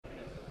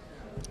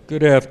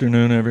Good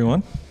afternoon,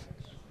 everyone.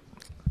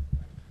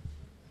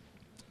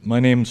 My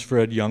name's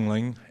Fred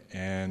Youngling,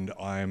 and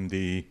I'm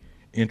the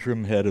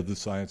interim head of the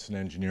Science and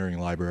Engineering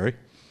Library.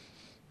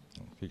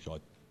 I'll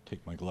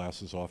take my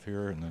glasses off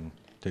here and then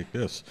take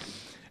this.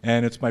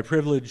 And it's my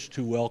privilege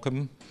to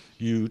welcome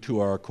you to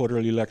our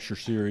quarterly lecture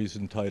series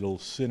entitled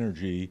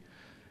Synergy,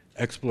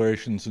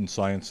 Explorations in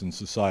Science and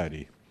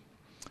Society.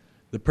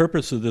 The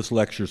purpose of this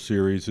lecture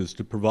series is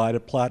to provide a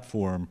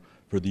platform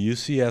for the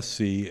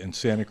UCSC and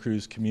Santa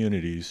Cruz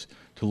communities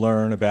to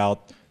learn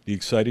about the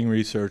exciting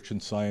research in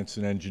science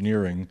and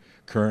engineering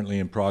currently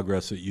in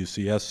progress at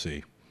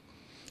UCSC.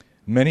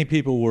 Many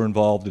people were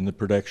involved in the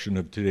production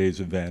of today's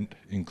event,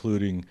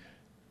 including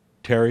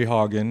Terry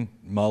Hagen,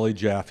 Molly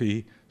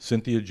Jaffe,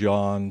 Cynthia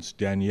Johns,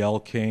 Danielle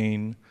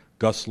Kane,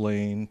 Gus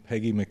Lane,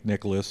 Peggy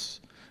McNicholas,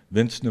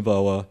 Vince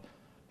Navoa,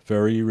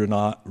 Ferry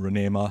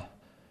Renema,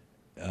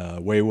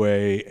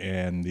 Weiwei,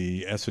 and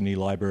the S&E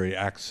Library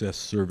Access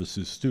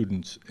Services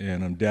students,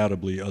 and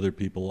undoubtedly other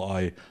people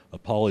I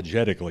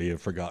apologetically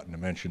have forgotten to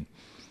mention.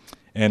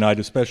 And I'd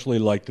especially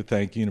like to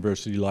thank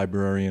University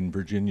Librarian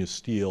Virginia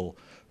Steele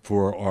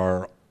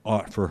for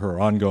her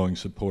ongoing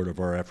support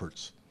of our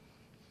efforts.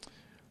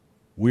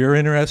 We are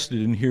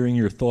interested in hearing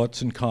your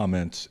thoughts and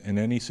comments and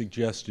any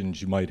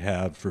suggestions you might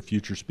have for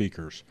future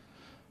speakers.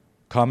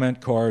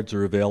 Comment cards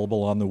are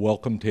available on the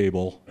welcome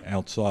table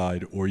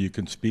outside, or you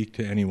can speak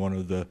to any one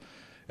of the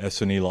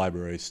S&E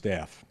Library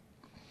staff.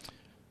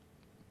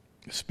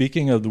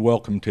 Speaking of the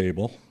welcome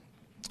table,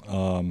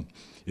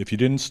 if you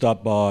didn't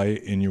stop by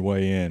in your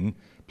way in,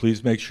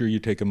 please make sure you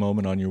take a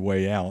moment on your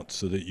way out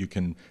so that you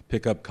can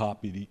pick up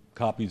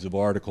copies of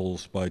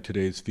articles by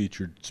today's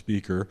featured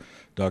speaker,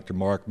 Dr.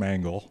 Mark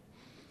Mangle.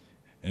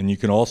 And you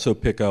can also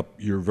pick up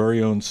your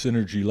very own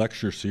Synergy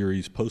lecture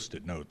series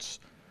post-it notes.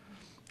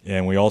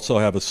 And we also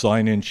have a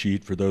sign-in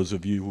sheet for those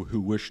of you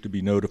who wish to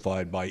be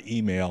notified by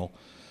email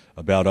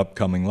about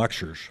upcoming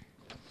lectures.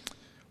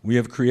 We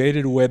have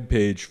created a web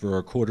page for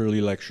our quarterly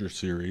lecture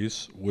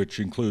series, which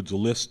includes a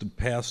list of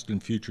past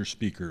and future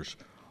speakers.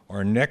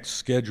 Our next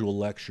scheduled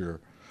lecture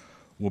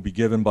will be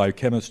given by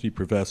chemistry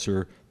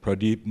professor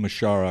Pradeep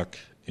Musharak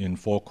in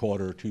fall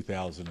quarter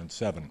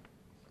 2007.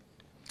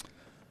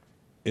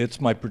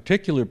 It's my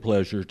particular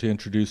pleasure to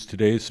introduce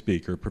today's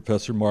speaker,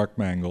 Professor Mark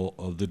Mangle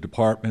of the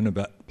Department of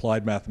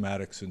Applied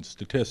Mathematics and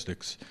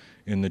Statistics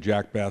in the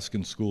Jack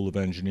Baskin School of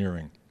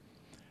Engineering.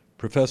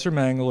 Professor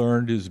Mangle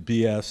earned his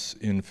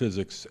BS in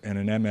physics and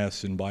an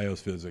MS in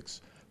biophysics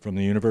from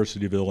the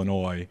University of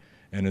Illinois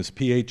and his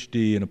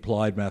PhD in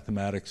applied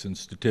mathematics and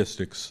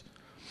statistics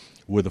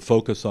with a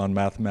focus on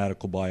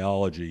mathematical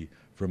biology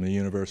from the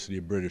University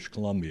of British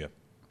Columbia.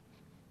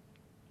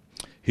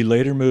 He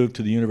later moved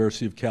to the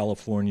University of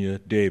California,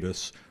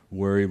 Davis,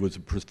 where he was a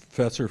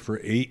professor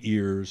for 8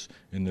 years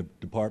in the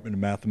Department of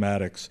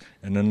Mathematics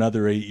and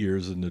another 8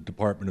 years in the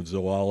Department of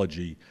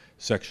Zoology,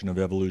 section of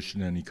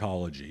Evolution and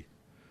Ecology.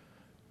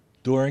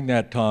 During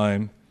that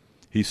time,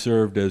 he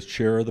served as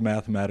chair of the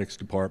Mathematics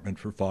Department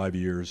for 5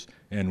 years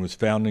and was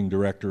founding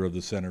director of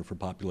the Center for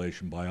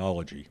Population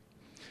Biology.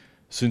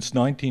 Since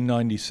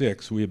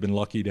 1996, we have been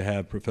lucky to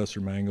have Professor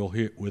Mangle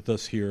with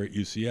us here at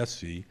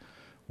UCSC,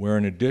 where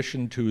in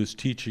addition to his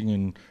teaching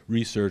and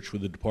research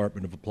with the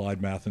Department of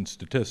Applied Math and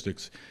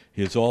Statistics,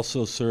 he has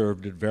also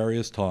served at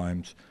various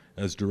times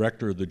as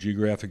director of the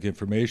Geographic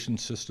Information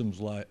Systems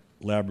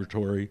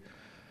Laboratory,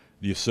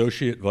 the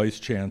Associate Vice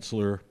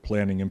Chancellor,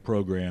 Planning and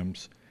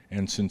Programs,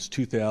 and since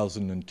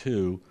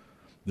 2002,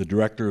 the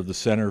director of the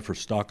Center for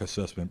Stock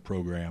Assessment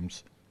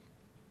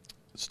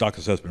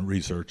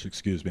Research,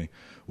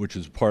 which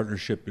is a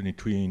partnership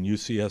between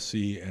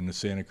UCSC and the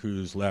Santa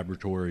Cruz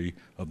Laboratory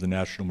of the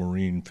National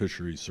Marine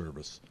Fisheries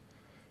Service.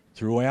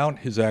 Throughout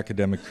his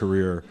academic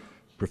career,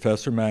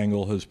 Professor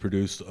Mangle has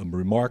produced a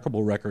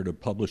remarkable record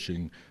of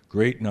publishing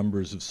great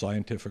numbers of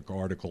scientific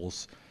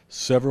articles,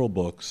 several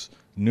books,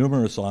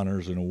 numerous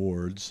honors and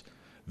awards,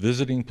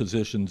 visiting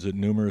positions at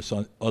numerous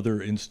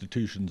other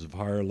institutions of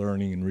higher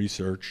learning and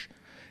research,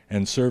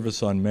 and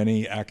service on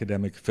many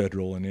academic,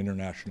 federal, and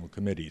international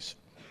committees.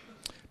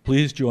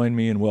 Please join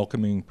me in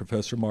welcoming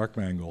Professor Mark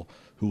Mangle,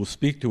 who will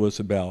speak to us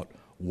about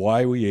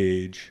why we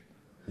age,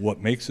 what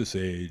makes us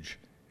age,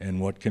 and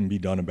what can be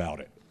done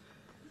about it.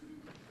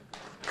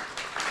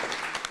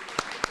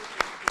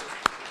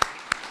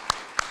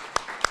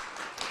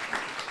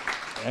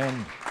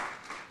 And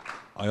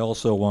I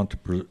also want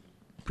to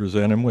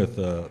present him with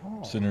a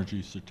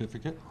Synergy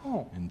certificate,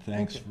 and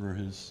thanks for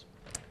his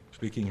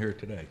speaking here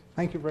today.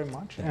 Thank you very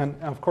much.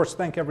 And of course,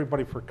 thank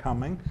everybody for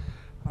coming.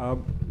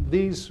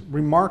 These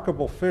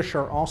remarkable fish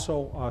are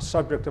also a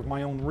subject of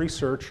my own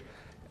research,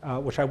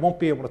 which I won't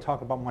be able to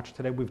talk about much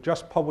today. We've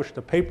just published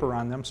a paper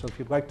on them, so if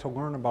you'd like to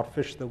learn about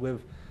fish that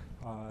live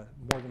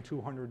more than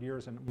 200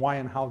 years and why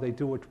and how they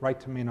do it, write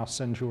to me and I'll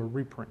send you a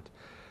reprint.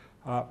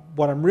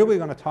 What I'm really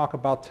going to talk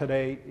about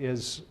today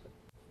is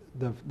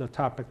the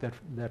topic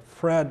that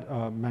Fred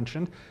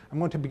mentioned. I'm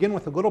going to begin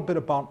with a little bit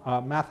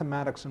about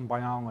mathematics and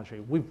biology.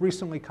 We've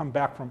recently come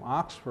back from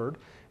Oxford,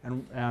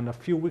 and a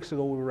few weeks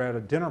ago we were at a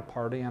dinner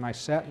party, and I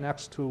sat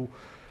next to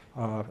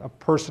a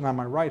person on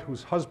my right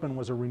whose husband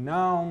was a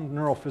renowned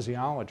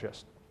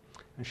neurophysiologist.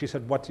 And she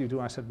said, "What do you do?"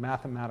 And I said,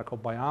 "Mathematical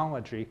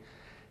biology."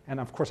 And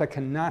of course, I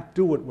cannot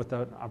do it with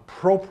an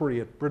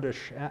appropriate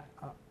British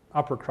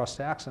upper crust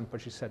accent,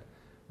 but she said,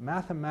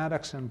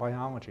 "Mathematics and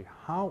biology,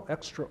 how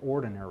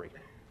extraordinary."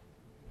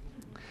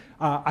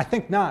 I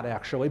think not,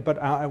 actually, but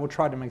I will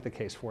try to make the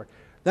case for it.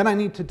 Then I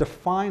need to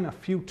define a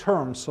few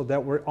terms so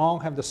that we all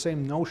have the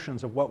same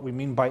notions of what we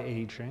mean by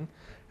aging.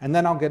 And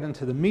then I'll get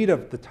into the meat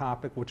of the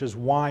topic, which is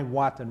why,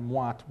 what, and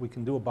what we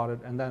can do about it,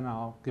 and then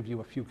I'll give you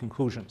a few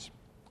conclusions.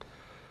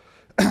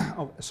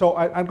 So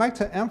I'd like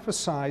to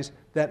emphasize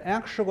that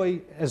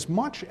actually, as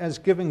much as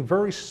giving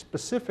very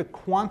specific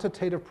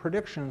quantitative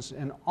predictions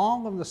in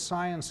all of the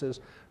sciences,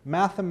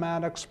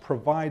 mathematics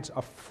provides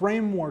a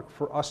framework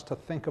for us to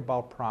think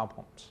about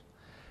problems.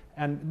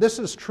 And this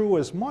is true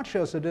as much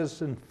as it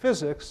is in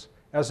physics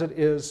as it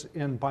is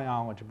in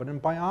biology. But in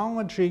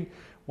biology,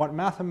 what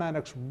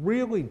mathematics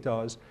really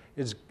does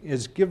is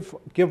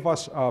give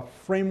us a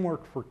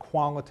framework for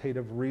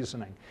qualitative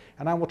reasoning.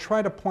 And I will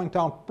try to point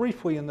out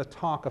briefly in the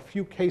talk a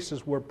few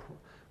cases where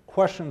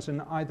questions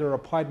in either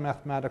applied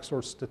mathematics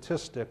or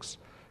statistics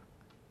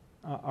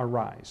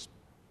arise.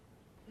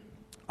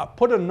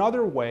 Put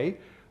another way,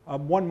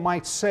 one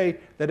might say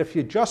that if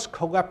you just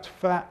collect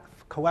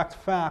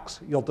facts,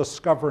 you'll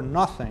discover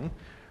nothing.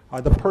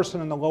 The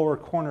person in the lower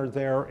corner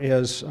there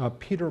is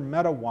Peter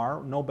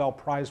Medawar, Nobel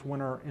Prize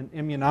winner in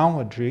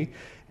immunology,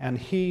 and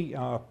he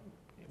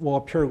will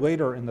appear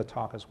later in the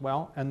talk as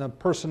well. And the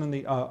person in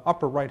the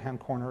upper right-hand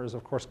corner is,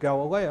 of course,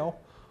 Galileo,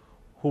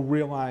 who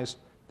realized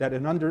that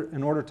in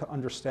order to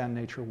understand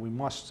nature, we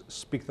must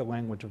speak the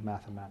language of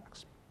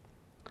mathematics.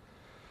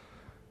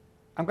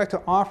 I'd like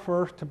to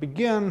offer, to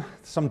begin,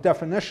 some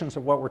definitions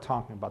of what we're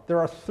talking about. There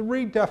are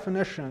three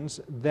definitions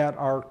that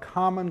are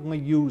commonly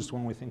used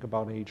when we think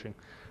about aging.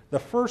 The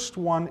first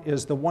one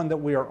is the one that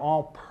we are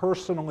all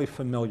personally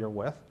familiar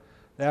with.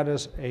 That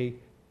is a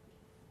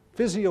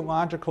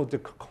physiological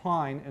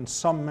decline in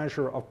some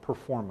measure of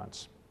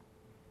performance.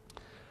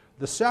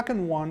 The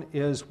second one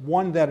is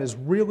one that is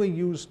really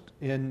used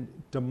in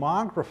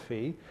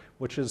demography,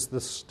 which is the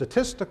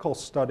statistical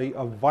study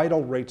of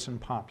vital rates in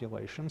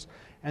populations,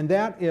 and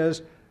that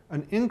is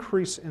an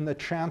increase in the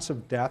chance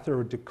of death or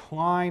a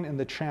decline in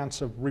the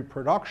chance of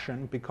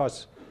reproduction,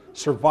 because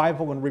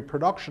survival and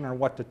reproduction are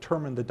what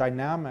determine the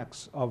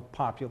dynamics of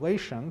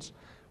populations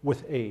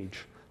with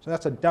age. So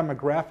that's a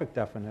demographic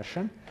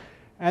definition.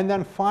 And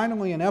then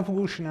finally, in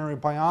evolutionary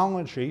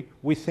biology,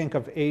 we think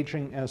of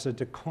aging as a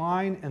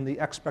decline in the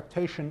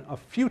expectation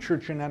of future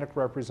genetic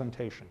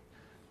representation.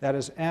 That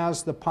is,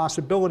 as the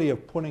possibility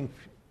of putting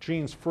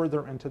genes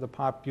further into the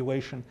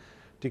population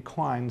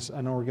declines,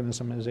 an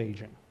organism is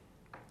aging.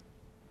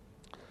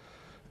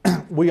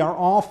 We are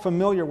all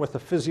familiar with the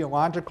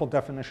physiological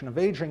definition of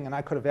aging, and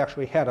I could have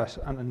actually had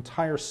an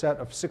entire set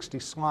of 60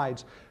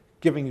 slides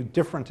giving you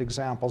different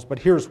examples, but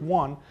here's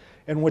one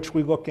in which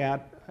we look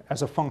at,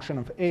 as a function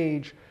of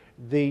age,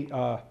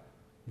 the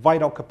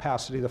vital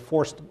capacity, the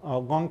forced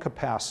lung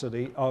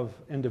capacity of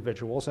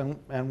individuals,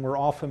 and we're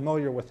all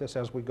familiar with this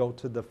as we go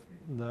to the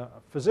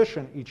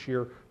physician each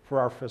year for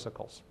our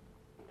physicals.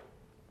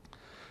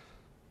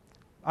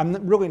 I'm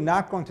really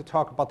not going to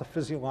talk about the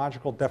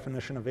physiological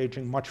definition of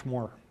aging much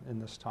more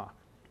in this talk.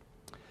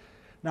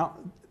 Now,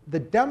 the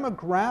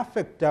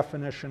demographic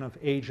definition of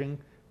aging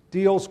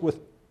deals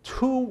with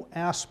two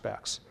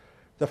aspects.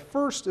 The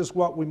first is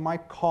what we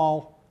might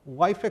call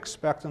life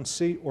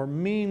expectancy or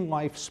mean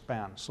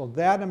lifespan. So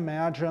that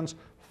imagines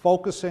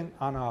focusing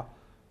on a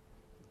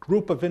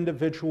group of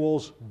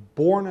individuals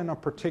born in a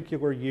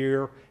particular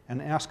year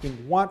and asking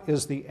what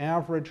is the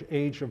average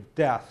age of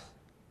death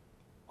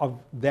of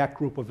that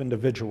group of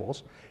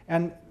individuals.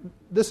 And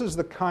this is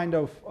the kind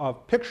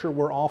of picture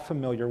we're all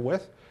familiar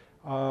with.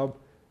 On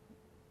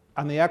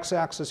the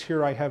x-axis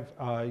here I have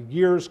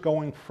years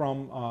going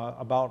from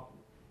about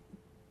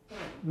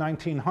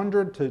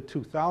 1900 to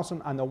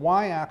 2000. On the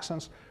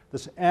y-axis,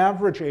 this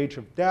average age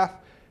of death,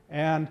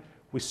 and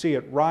we see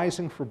it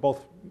rising for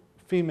both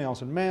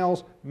females and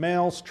males.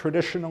 Males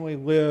traditionally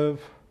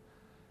live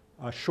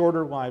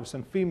shorter lives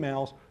than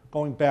females,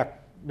 going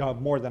back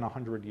more than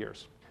 100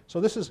 years. So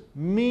this is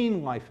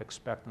mean life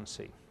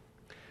expectancy.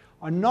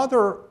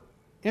 Another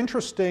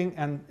interesting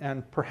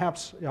and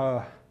perhaps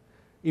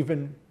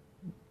even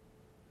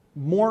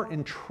more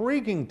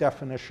intriguing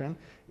definition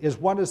is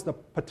what is the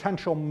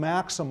potential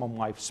maximum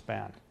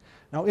lifespan.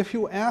 Now, if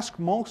you ask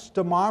most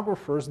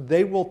demographers,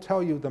 they will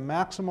tell you the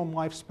maximum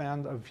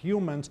lifespan of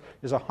humans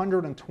is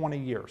 120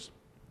 years.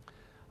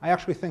 I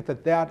actually think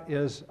that that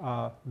is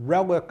a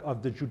relic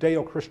of the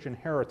Judeo-Christian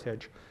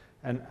heritage.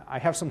 And I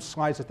have some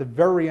slides at the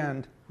very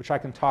end, which I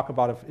can talk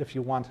about if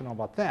you want to know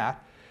about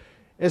that.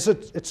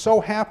 It so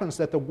happens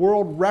that the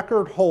world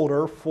record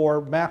holder for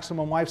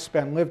maximum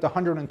lifespan lived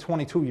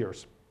 122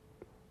 years.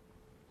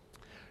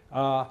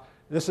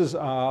 This is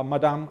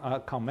Madame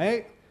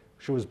Calmet.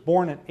 She was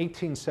born in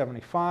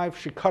 1875.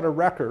 She cut a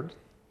record,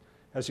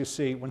 as you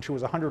see, when she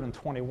was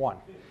 121.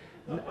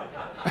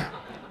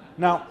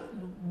 Now,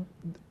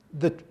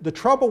 The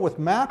trouble with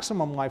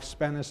maximum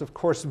lifespan is, of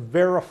course,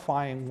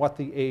 verifying what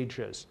the age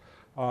is.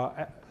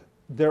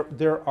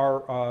 There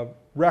are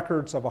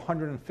records of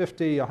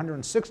 150,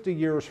 160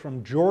 years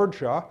from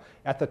Georgia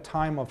at the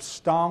time of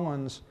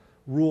Stalin's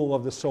rule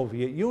of the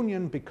Soviet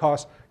Union,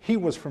 because he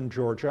was from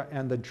Georgia,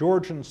 and the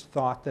Georgians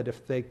thought that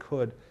if they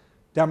could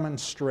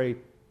demonstrate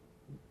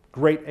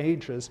great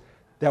ages,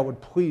 that would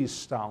please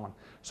Stalin.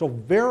 So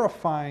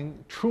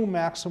verifying true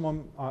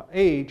maximum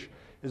age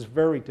is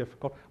very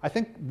difficult. I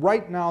think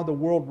right now the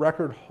world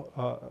record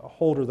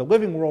holder, the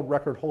living world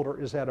record holder,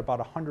 is at about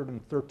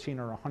 113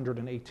 or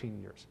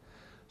 118 years.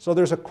 So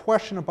there's a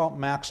question about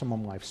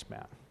maximum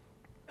lifespan.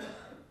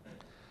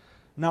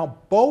 Now,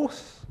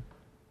 both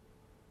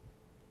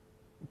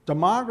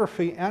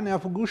demography and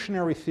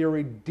evolutionary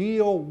theory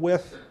deal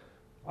with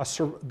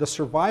the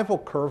survival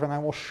curve, and I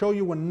will show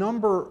you a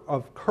number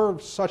of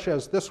curves such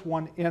as this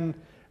one in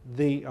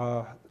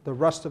the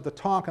rest of the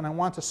talk, and I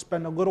want to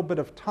spend a little bit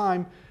of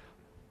time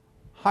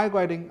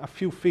highlighting a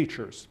few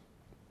features.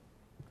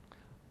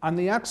 On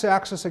the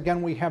x-axis,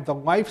 again, we have the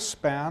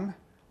lifespan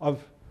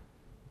of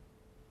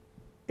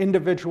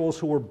individuals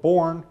who were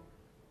born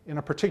in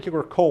a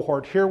particular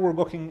cohort. Here we're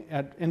looking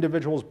at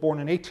individuals born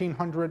in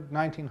 1800,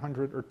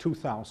 1900, or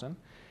 2000.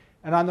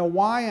 And on the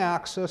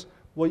y-axis,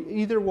 we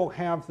either will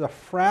have the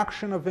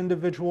fraction of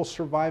individuals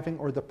surviving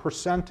or the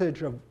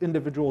percentage of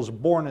individuals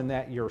born in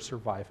that year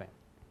surviving.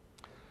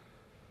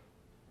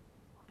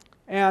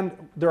 And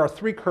there are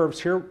three curves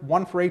here.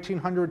 One for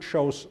 1800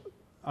 shows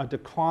a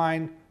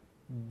decline,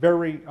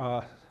 very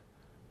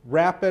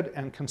rapid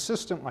and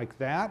consistent like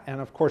that. And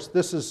of course,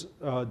 this is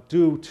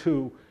due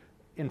to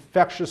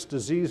infectious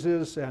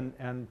diseases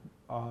and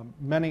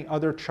many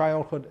other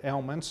childhood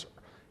ailments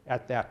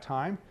at that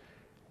time.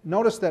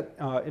 Notice that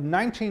in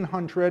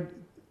 1900,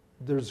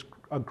 there's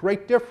a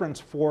great difference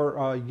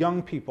for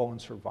young people in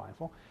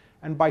survival.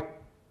 And by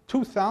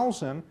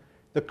 2000,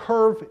 the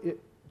curve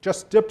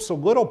just dips a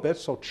little bit,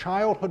 so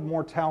childhood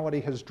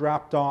mortality has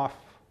dropped off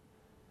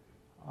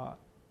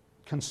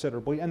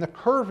considerably. And the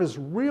curve is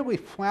really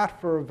flat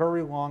for a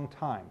very long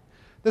time.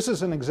 This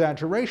is an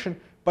exaggeration,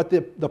 but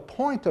the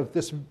point of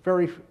this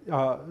very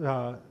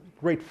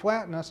great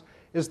flatness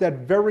is that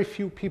very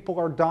few people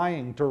are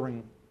dying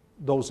during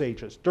those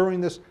ages. During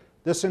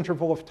this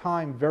interval of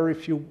time, very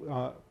few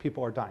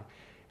people are dying.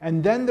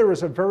 And then there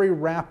is a very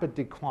rapid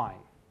decline.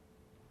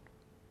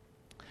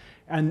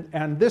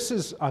 And this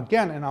is,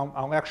 again, and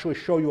I'll actually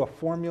show you a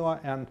formula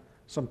and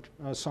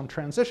some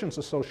transitions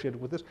associated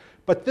with this,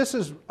 but this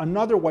is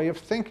another way of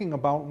thinking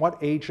about what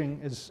aging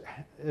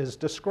is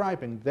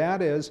describing.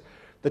 That is,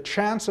 the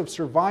chance of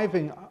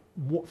surviving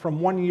from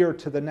one year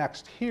to the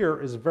next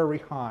here is very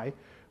high,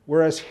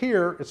 whereas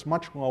here it's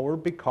much lower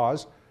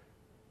because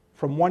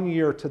from one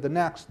year to the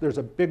next there's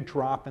a big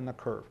drop in the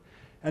curve.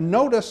 And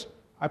notice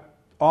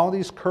all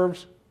these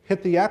curves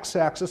hit the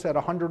x-axis at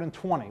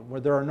 120,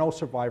 where there are no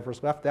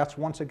survivors left. That's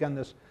once again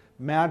this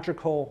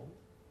magical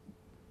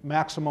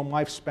maximum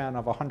lifespan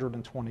of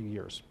 120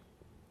 years.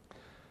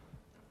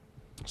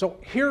 So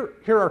here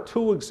are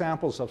two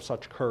examples of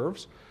such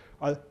curves.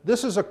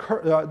 This is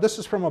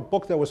from a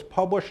book that was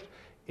published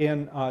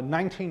in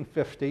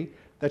 1950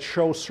 that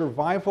shows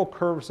survival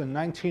curves in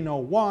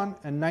 1901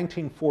 and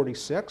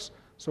 1946.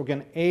 So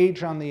again,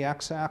 age on the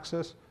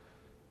x-axis,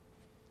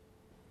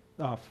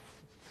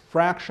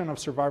 fraction of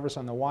survivors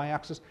on the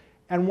y-axis,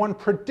 and one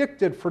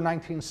predicted for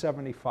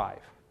 1975.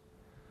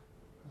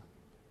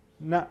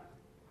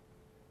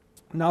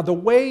 Now the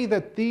way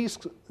that these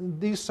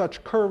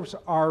such curves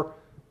are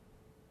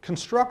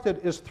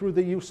constructed is through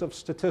the use of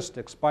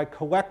statistics, by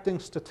collecting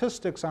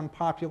statistics on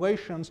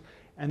populations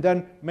and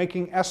then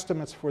making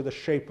estimates for the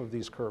shape of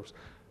these curves.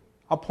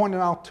 I'll point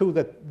out too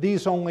that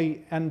these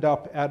only end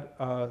up at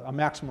a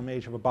maximum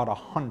age of about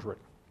 100.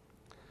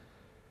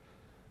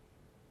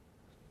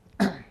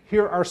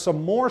 Here are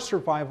some more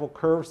survival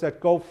curves that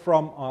go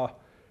from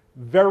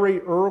very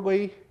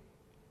early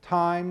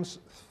times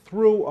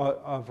through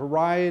a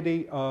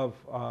variety of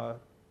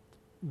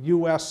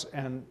US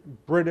and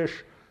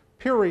British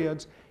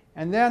periods,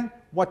 and then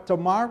what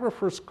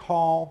demographers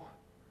call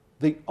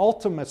the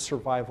ultimate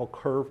survival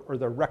curve, or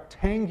the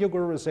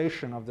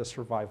rectangularization of the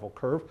survival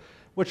curve,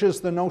 which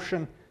is the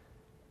notion,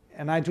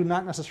 and I do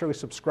not necessarily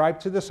subscribe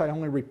to this, I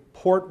only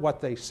report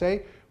what they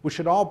say, we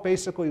should all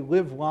basically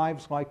live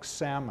lives like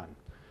salmon,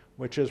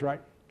 which is, right,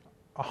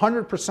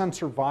 100%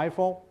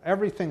 survival,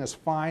 everything is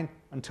fine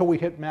until we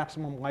hit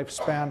maximum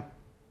lifespan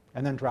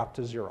and then drop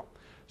to zero.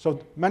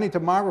 So many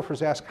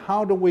demographers ask,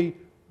 how do we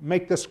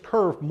make this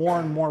curve more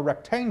and more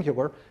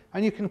rectangular?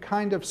 And you can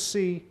kind of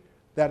see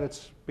that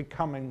it's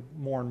becoming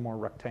more and more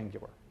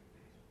rectangular.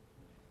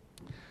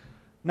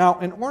 Now,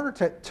 in order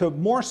to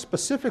more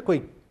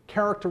specifically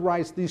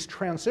characterize these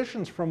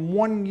transitions from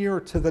one year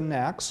to the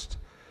next,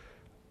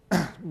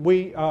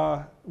 we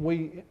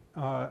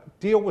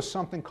deal with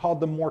something called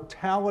the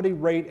mortality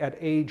rate at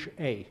age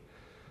A.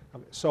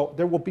 Okay, so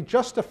there will be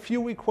just a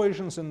few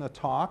equations in the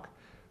talk.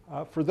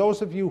 For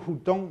those of you who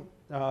don't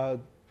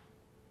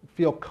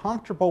feel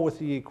comfortable with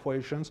the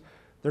equations,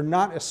 they're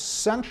not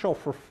essential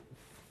for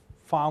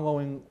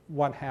following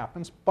what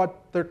happens,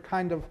 but they're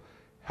kind of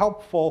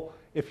helpful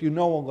if you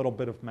know a little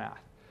bit of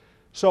math.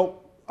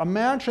 So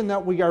imagine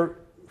that we are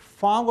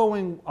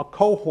following a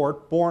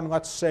cohort born,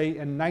 let's say,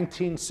 in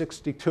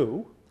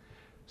 1962.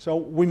 So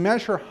we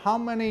measure how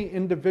many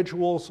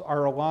individuals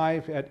are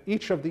alive at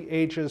each of the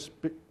ages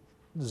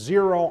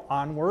 0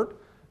 onward.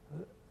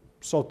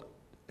 So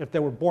if they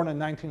were born in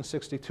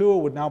 1962, it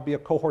would now be a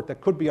cohort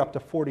that could be up to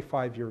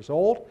 45 years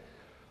old.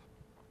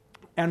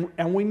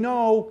 And we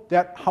know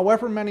that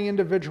however many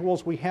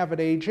individuals we have at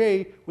age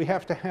A, we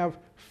have to have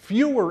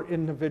fewer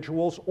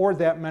individuals or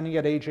that many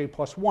at age A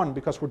plus 1,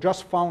 because we're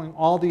just following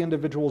all the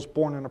individuals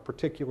born in a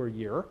particular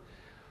year.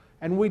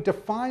 And we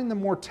define the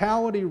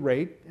mortality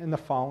rate in the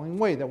following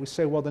way, that we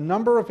say, well, the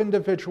number of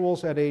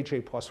individuals at age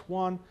A plus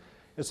 1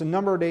 is the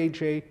number at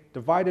age A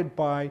divided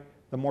by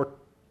the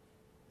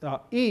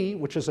E,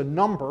 which is a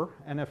number,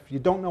 and if you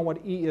don't know what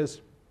E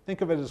is,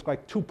 think of it as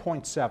like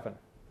 2.7.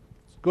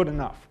 It's good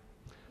enough.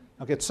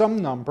 I'll get some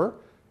number,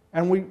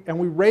 and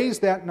we raise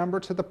that number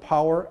to the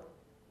power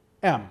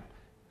m.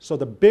 So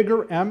the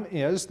bigger m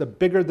is, the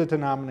bigger the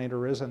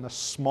denominator is, and the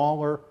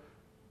smaller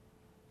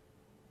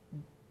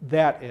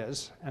that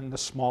is, and the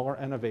smaller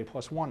n of A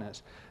plus 1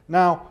 is.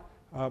 Now,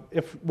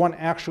 if one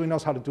actually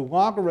knows how to do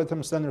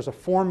logarithms, then there's a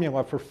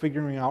formula for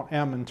figuring out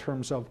m in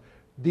terms of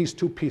these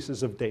two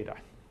pieces of data.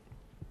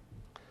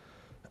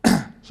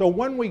 So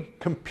when we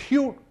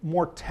compute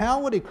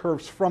mortality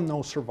curves from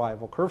those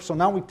survival curves, so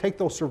now we take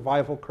those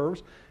survival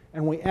curves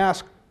and we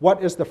ask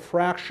what is the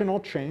fractional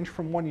change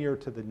from one year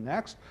to the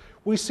next,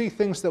 we see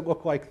things that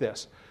look like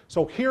this.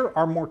 So here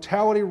are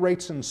mortality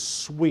rates in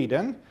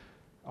Sweden.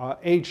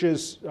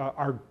 Ages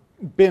are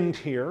binned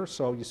here,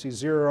 so you see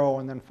 0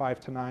 and then 5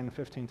 to 9,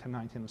 15 to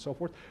 19 and so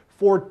forth,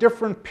 for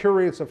different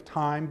periods of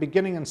time,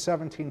 beginning in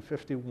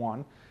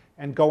 1751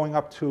 and going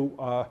up to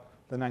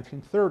the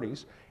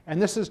 1930s.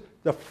 And this is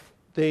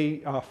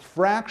the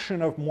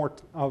fraction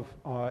of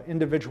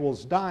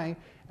individuals dying.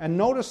 And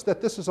notice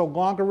that this is a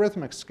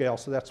logarithmic scale,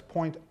 so that's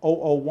 0.001,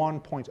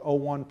 0.01,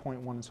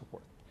 0.1, and so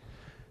forth.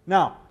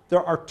 Now,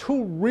 there are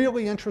two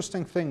really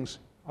interesting things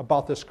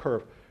about this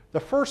curve. The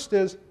first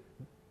is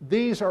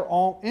these are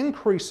all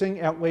increasing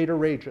at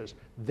later ages.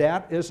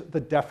 That is the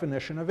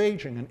definition of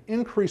aging, an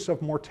increase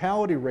of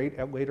mortality rate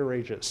at later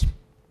ages.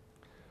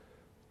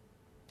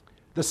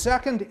 The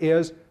second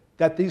is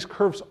that these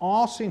curves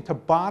all seem to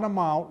bottom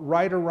out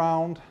right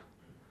around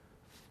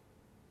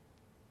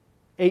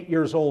 8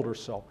 years old or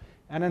so.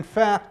 And in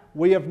fact,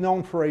 we have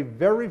known for a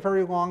very,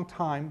 very long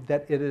time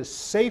that it is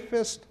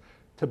safest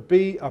to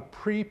be a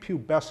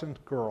prepubescent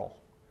girl.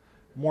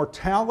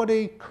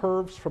 Mortality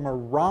curves from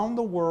around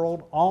the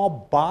world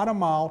all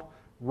bottom out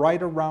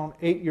right around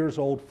 8 years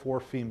old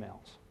for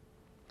females.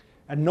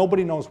 And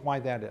nobody knows why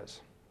that is.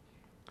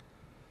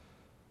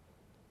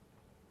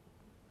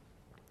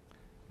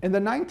 In the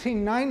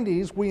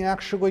 1990s, we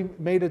actually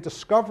made a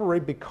discovery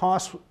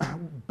because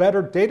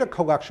better data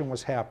collection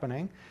was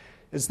happening,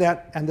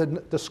 and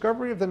the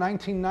discovery of the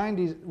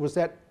 1990s was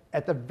that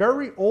at the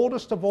very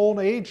oldest of old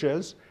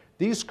ages,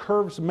 these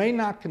curves may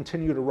not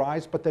continue to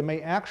rise, but they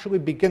may actually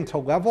begin to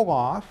level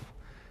off,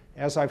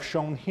 as I've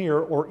shown here,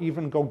 or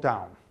even go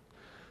down.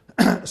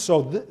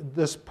 So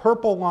this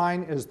purple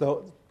line is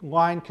the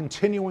line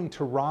continuing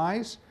to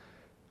rise.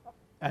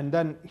 And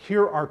then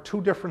here are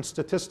two different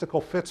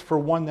statistical fits for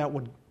one that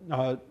would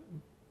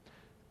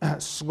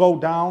slow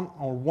down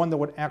or one that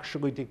would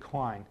actually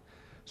decline.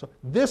 So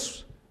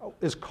this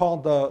is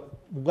called the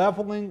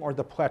leveling or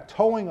the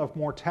plateauing of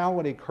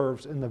mortality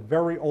curves in the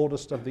very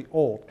oldest of the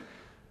old.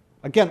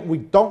 Again, we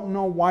don't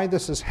know why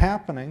this is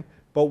happening,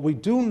 but we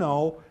do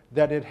know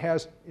that it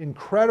has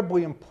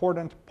incredibly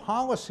important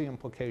policy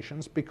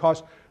implications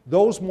because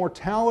those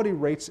mortality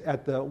rates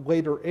at the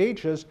later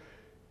ages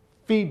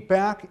feed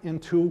back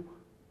into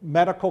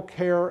medical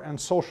care and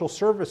social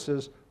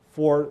services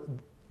for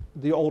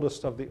the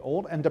oldest of the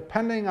old. And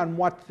depending on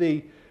what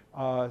the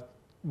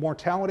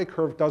mortality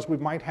curve does, we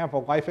might have a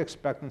life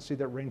expectancy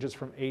that ranges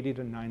from 80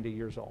 to 90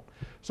 years old.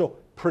 So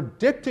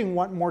predicting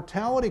what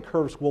mortality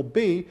curves will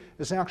be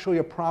is actually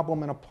a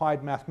problem in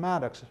applied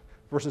mathematics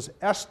versus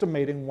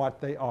estimating what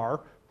they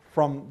are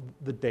from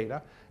the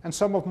data. And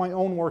some of my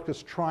own work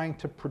is trying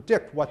to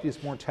predict what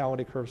these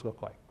mortality curves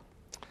look like.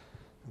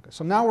 Okay,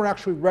 so now we're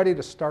actually ready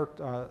to start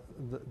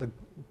the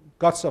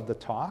guts of the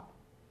talk.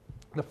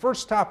 The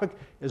first topic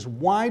is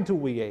why do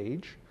we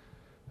age?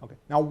 Okay.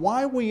 Now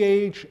why we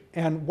age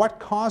and what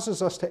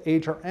causes us to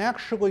age are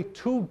actually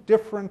two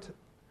different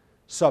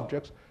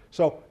subjects.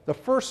 So the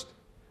first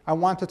I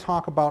want to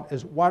talk about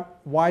is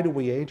why do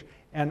we age?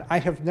 And I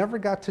have never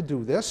got to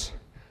do this.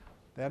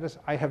 That is,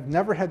 I have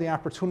never had the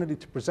opportunity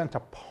to present a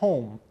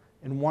poem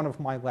in one of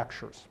my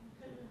lectures.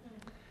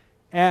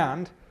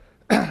 And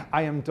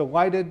I am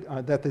delighted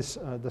that the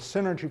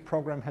Synergy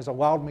program has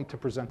allowed me to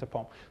present a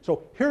poem.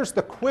 So here's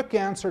the quick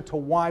answer to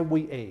why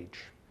we age.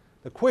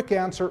 The quick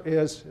answer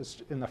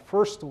is in the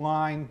first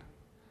line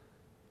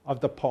of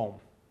the poem.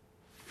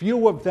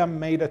 Few of them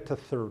made it to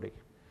 30. Okay.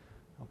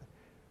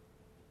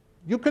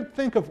 you could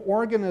think of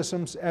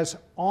organisms as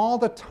all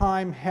the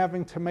time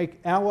having to make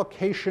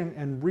allocation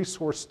and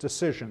resource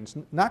decisions.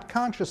 Not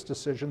conscious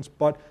decisions,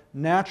 but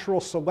natural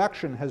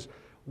selection has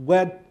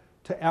led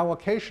to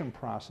allocation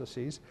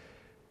processes.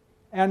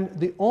 And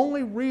the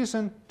only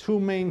reason to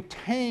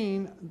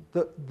maintain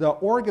the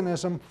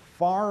organism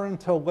far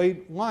into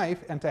late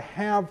life and to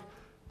have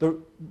the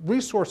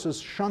resources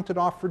shunted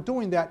off for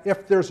doing that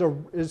if there's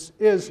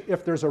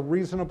a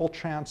reasonable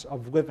chance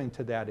of living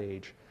to that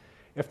age.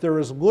 If there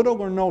is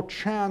little or no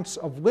chance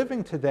of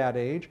living to that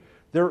age,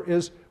 there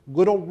is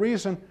little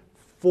reason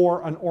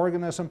for an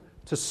organism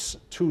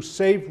to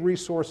save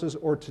resources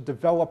or to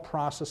develop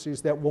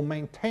processes that will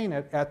maintain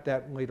it at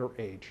that later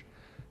age.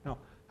 Now,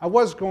 I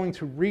was going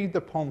to read the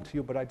poem to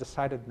you, but I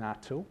decided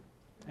not to,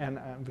 and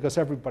because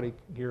everybody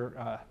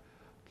here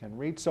can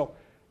read. So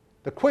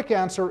the quick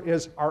answer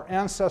is our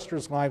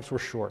ancestors' lives were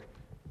short.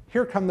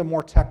 Here come the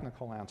more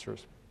technical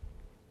answers.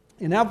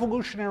 In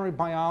evolutionary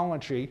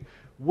biology,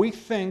 we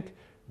think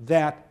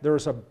that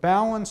there's a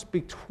balance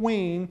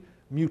between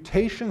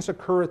mutations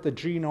occur at the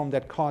genome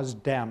that cause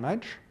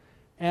damage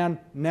and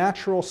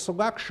natural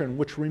selection,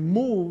 which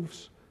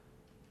removes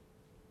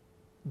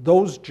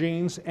those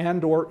genes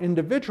and or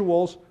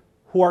individuals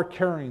who are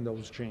carrying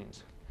those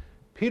genes.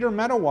 Peter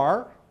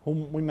Medawar,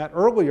 whom we met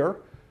earlier,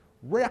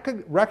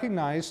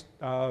 recognized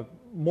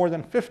more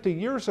than 50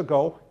 years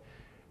ago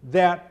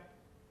that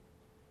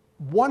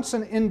once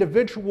an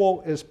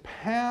individual is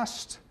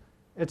past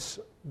its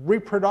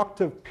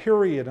reproductive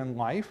period in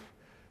life,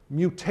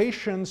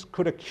 mutations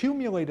could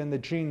accumulate in the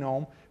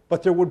genome,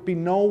 but there would be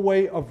no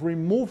way of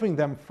removing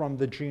them from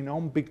the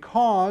genome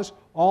because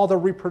all the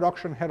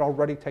reproduction had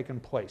already taken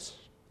place.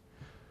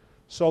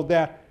 So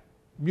that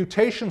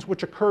mutations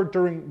which occurred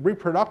during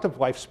reproductive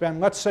lifespan,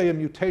 let's say a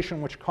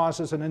mutation which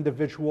causes an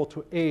individual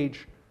to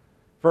age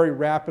very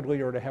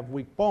rapidly or to have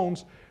weak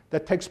bones,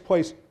 that takes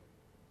place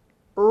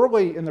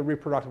early in the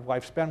reproductive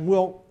lifespan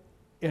will,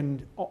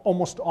 in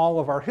almost all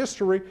of our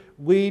history,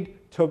 lead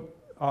to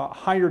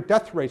higher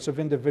death rates of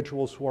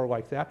individuals who are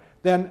like that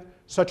than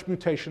such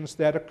mutations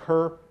that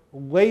occur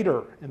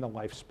later in the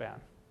lifespan.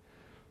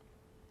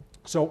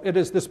 So it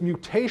is this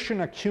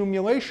mutation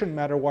accumulation,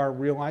 Medawar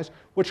realized,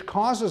 which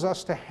causes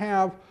us to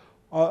have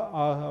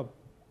a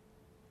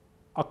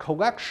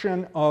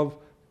collection of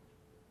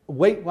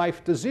late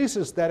life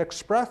diseases that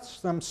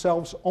express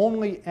themselves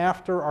only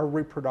after our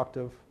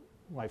reproductive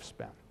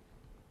lifespan.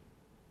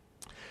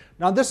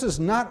 Now, this is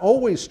not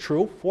always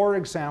true. For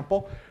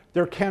example,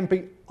 there can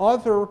be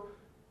other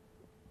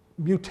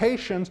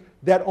mutations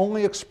that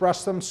only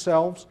express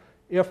themselves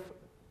if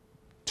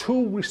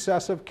two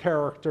recessive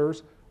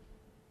characters,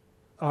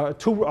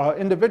 two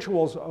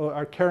individuals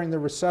are carrying the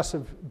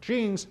recessive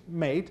genes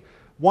mate.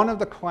 One of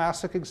the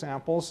classic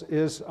examples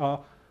is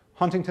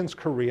Huntington's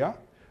chorea,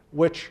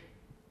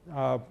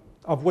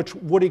 of which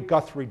Woody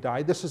Guthrie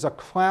died. This is a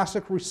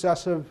classic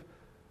recessive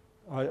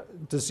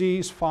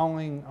disease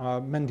following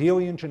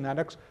Mendelian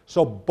genetics.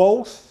 So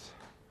both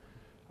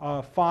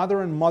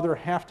father and mother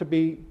have to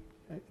be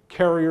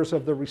carriers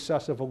of the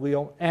recessive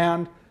allele,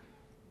 and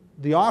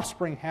the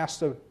offspring has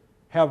to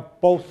have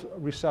both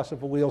recessive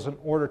alleles in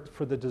order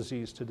for the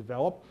disease to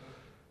develop.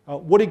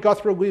 Woody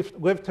Guthrie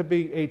lived to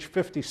be age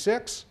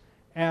 56,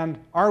 and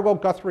Arlo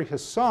Guthrie,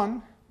 his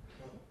son,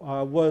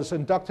 was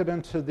inducted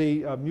into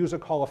the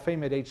Music Hall of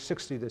Fame at age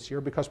 60 this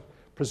year because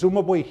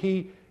presumably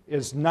he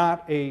is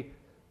not a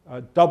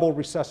double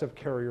recessive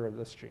carrier of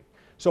this gene.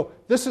 So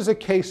this is a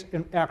case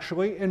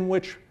actually in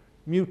which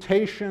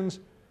mutations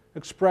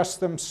express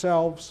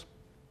themselves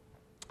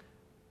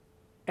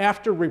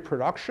after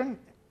reproduction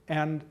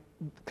and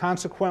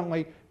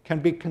consequently can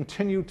be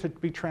continued to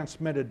be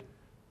transmitted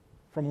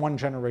from one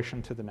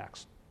generation to the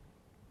next.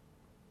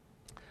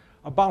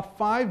 About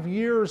 5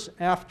 years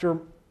after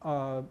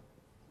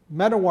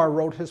Medawar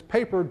wrote his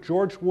paper,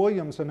 George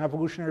Williams, an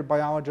evolutionary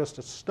biologist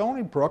at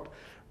Stony Brook,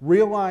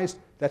 realized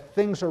that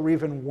things are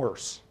even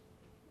worse.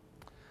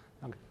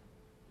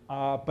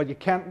 But you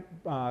can't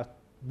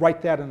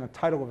write that in the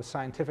title of a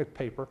scientific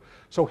paper,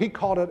 so he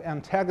called it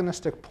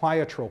antagonistic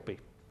pleiotropy.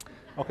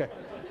 Okay.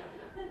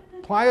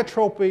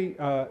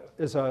 Pleiotropy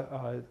is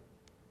a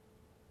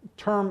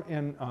term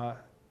in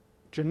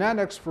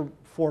genetics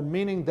for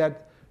meaning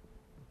that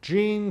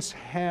genes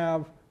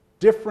have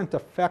different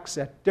effects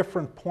at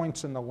different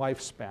points in the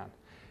lifespan.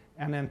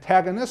 And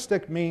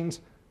antagonistic means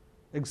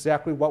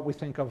exactly what we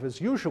think of as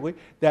usually,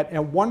 that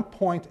at one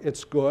point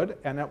it's good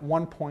and at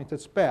one point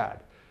it's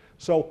bad.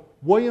 So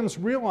Williams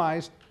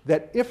realized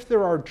that if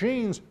there are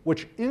genes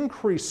which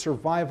increase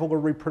survival or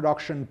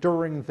reproduction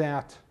during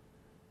that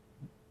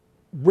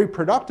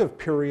reproductive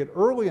period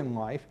early in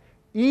life,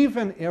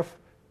 even if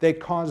they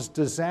cause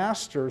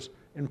disasters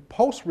in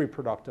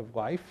post-reproductive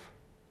life,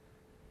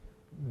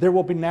 there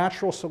will be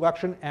natural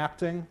selection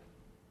acting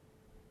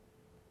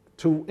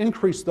to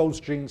increase those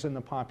genes in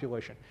the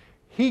population.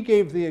 He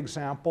gave the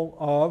example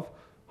of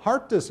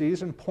heart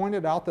disease and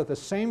pointed out that the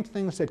same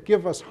things that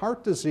give us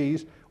heart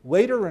disease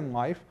later in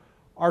life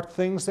are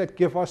things that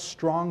give us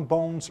strong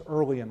bones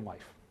early in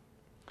life.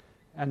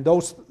 And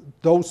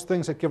those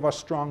things that give us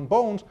strong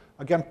bones,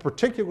 again,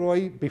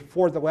 particularly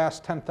before the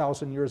last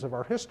 10,000 years of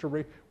our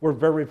history, were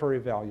very, very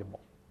valuable.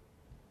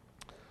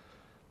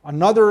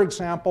 Another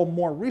example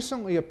more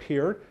recently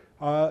appeared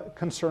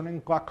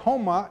concerning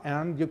glaucoma,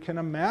 and you can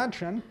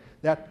imagine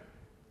that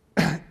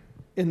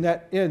in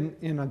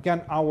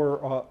again,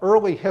 our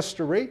early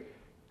history,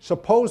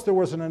 suppose there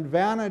was an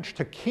advantage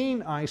to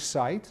keen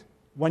eyesight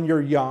when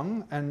you're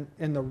young and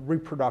in the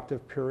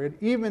reproductive period,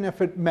 even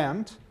if it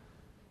meant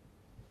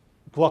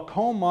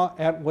glaucoma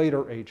at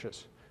later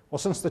ages. Well,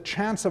 since the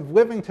chance of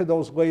living to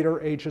those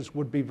later ages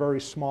would be very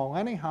small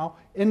anyhow,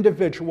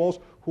 individuals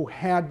who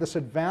had this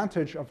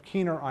advantage of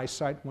keener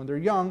eyesight when they're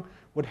young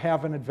would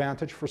have an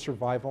advantage for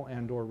survival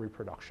and/or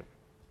reproduction.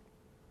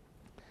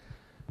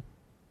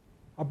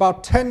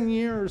 About 10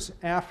 years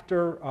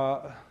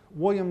after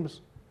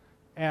Williams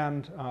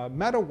and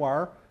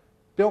Medawar,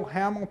 Bill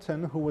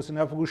Hamilton, who was an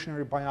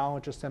evolutionary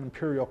biologist at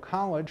Imperial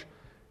College,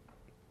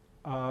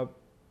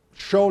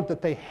 showed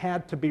that they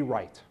had to be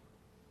right.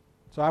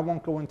 So I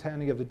won't go into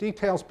any of the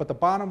details, but the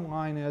bottom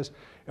line is,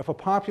 if a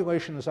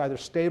population is either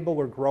stable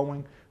or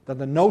growing, then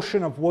the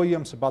notion of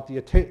Williams about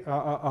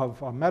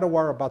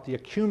Medawar about the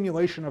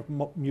accumulation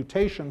of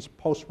mutations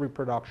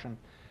post-reproduction,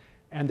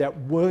 and that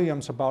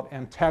Williams about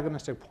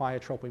antagonistic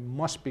pleiotropy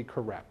must be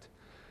correct.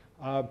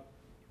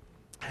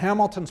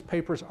 Hamilton's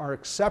papers are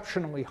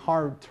exceptionally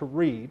hard to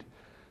read.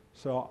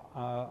 So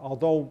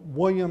although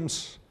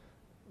Williams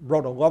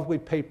wrote a lovely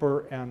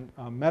paper and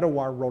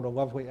Medawar wrote a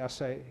lovely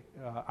essay,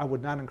 I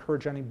would not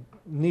encourage any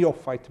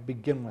neophyte to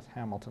begin with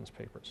Hamilton's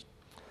papers.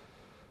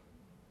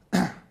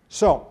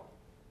 So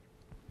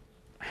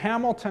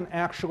Hamilton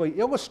actually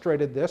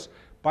illustrated this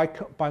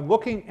by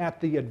looking at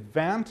the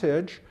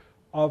advantage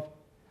of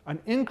an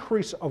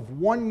increase of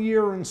 1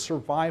 year in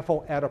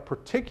survival at a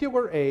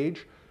particular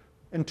age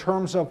in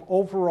terms of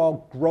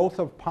overall growth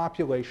of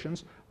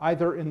populations,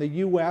 either in the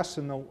US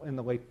in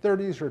the late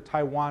 30s or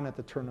Taiwan at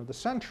the turn of the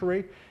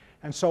century.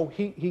 And so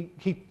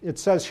it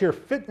says here,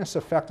 fitness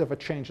effect of a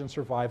change in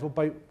survival,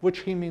 by which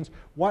he means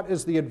what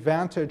is the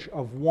advantage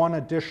of one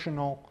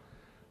additional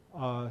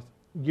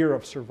year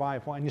of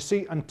survival. And you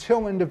see,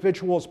 until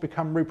individuals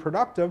become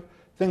reproductive,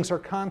 things are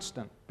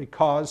constant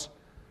because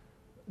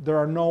there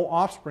are no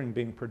offspring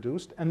being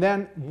produced. And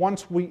then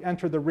once we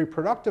enter the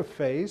reproductive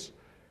phase,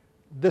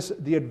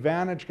 the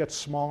advantage gets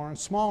smaller and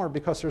smaller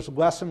because there's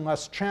less and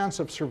less chance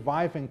of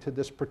surviving to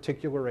this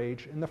particular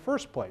age in the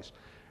first place.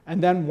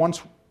 And then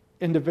once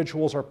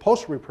individuals are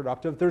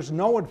post-reproductive, there's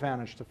no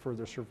advantage to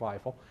further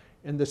survival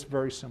in this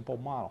very simple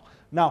model.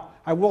 Now,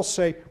 I will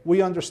say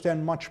we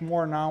understand much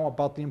more now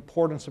about the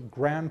importance of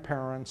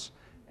grandparents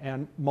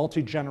and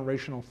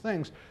multi-generational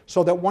things,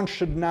 so that one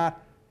should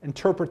not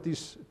interpret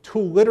these too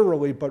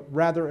literally, but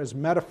rather as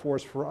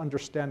metaphors for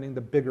understanding the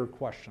bigger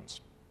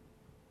questions.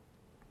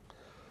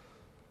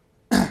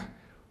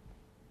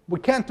 We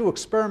can't do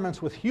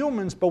experiments with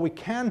humans, but we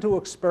can do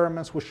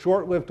experiments with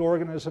short-lived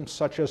organisms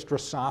such as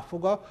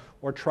Drosophila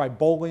or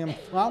Tribolium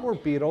flower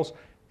beetles,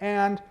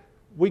 and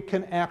we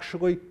can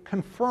actually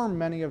confirm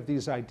many of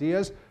these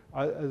ideas.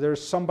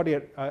 There's somebody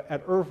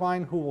at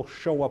Irvine who will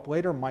show up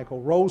later,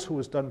 Michael Rose, who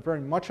has done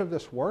very much of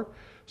this work.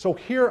 So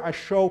here I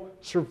show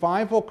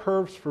survival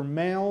curves for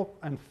male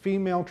and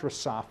female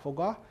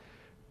Drosophila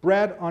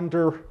bred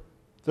under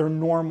their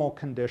normal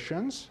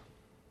conditions.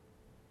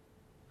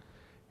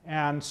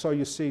 And so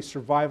you see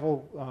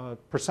survival,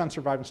 percent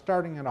surviving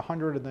starting at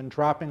 100 and then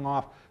dropping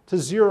off to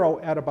 0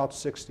 at about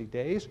 60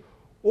 days,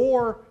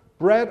 or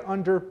bred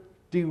under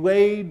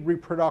delayed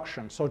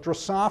reproduction. So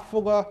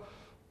Drosophila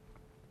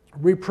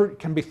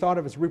can be thought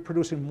of as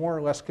reproducing more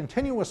or less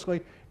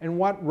continuously, and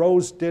what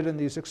Rose did in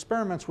these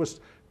experiments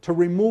was to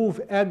remove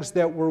eggs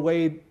that were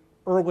laid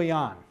early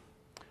on,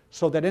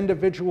 so that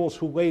individuals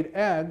who laid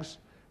eggs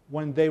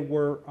when they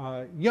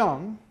were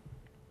young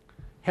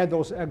had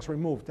those eggs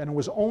removed. And it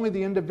was only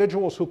the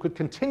individuals who could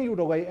continue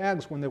to lay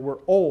eggs when they were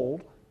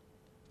old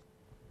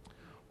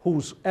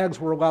whose eggs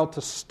were allowed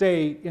to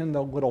stay in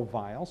the little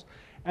vials.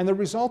 And the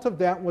result of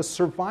that was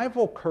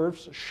survival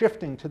curves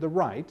shifting to the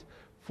right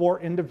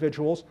for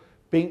individuals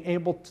being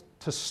able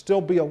to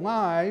still be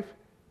alive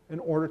in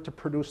order to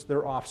produce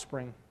their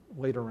offspring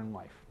later in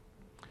life.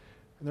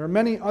 And there are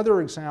many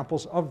other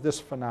examples of this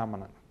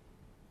phenomenon.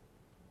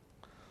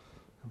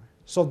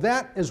 So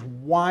that is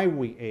why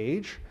we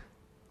age.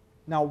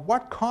 Now,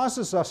 what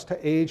causes us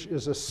to age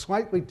is a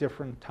slightly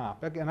different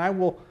topic, and I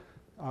will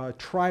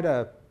try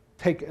to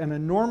take an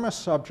enormous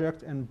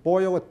subject and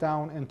boil it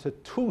down into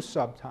two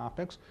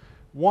subtopics.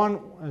 One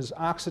is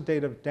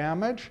oxidative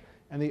damage,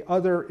 and the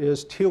other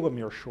is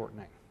telomere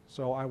shortening.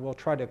 So I will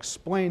try to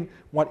explain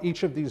what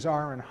each of these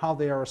are and how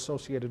they are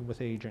associated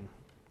with aging.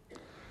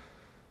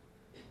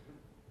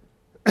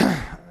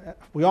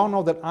 We all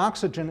know that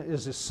oxygen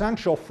is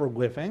essential for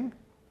living.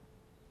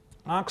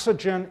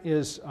 Oxygen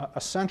is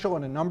essential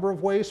in a number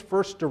of ways.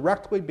 First,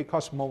 directly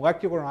because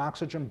molecular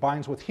oxygen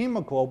binds with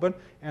hemoglobin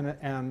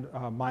and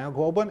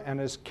myoglobin and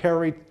is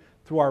carried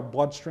through our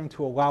bloodstream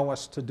to allow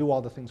us to do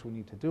all the things we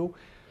need to do.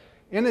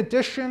 In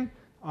addition,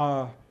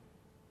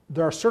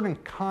 there are certain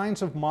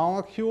kinds of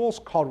molecules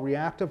called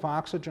reactive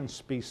oxygen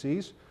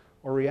species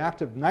or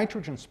reactive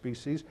nitrogen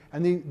species,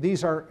 and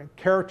these are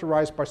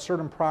characterized by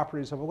certain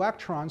properties of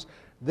electrons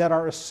that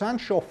are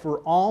essential for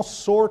all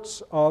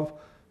sorts of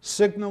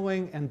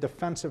signaling and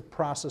defensive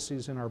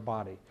processes in our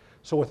body.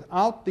 So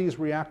without these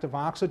reactive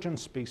oxygen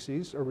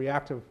species or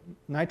reactive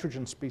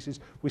nitrogen species,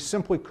 we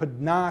simply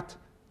could not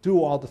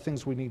do all the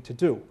things we need to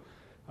do.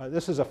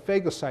 This is a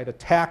phagocyte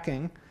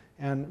attacking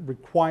and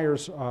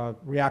requires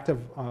reactive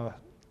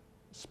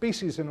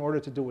species in order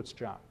to do its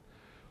job.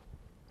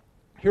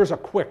 Here's a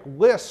quick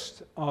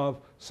list of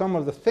some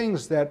of the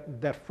things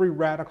that free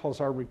radicals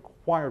are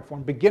required for,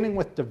 beginning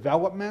with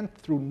development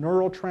through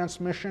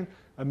neurotransmission,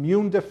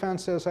 immune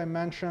defense, as I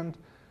mentioned,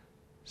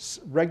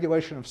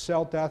 regulation of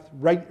cell death,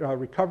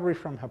 recovery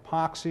from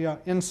hypoxia,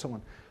 insulin.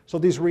 So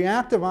these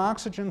reactive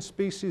oxygen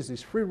species,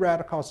 these free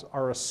radicals,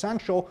 are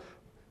essential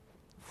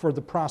for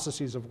the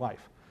processes of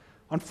life.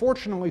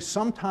 Unfortunately,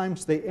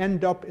 sometimes they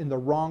end up in the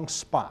wrong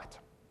spot.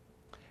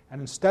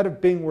 And instead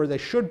of being where they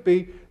should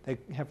be, they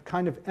have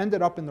kind of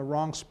ended up in the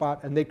wrong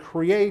spot, and they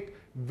create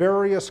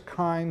various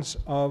kinds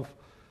of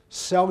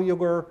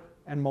cellular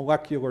and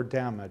molecular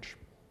damage.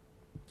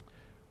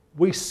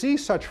 We see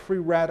such free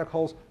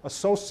radicals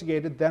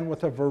associated then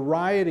with a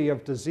variety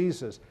of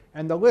diseases,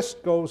 and the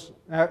list goes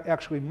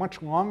actually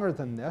much longer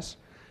than this.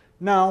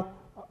 Now,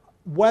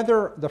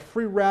 whether the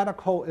free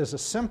radical is a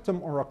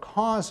symptom or a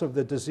cause of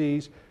the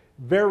disease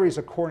varies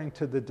according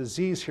to the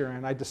disease here,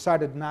 and I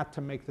decided not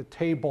to make the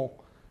table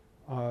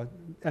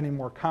any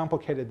more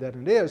complicated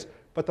than it is,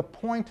 but the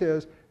point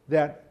is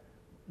that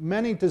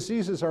many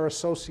diseases are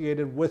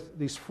associated with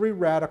these free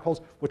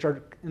radicals, which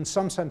are in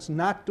some sense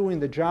not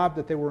doing the job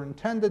that they were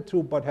intended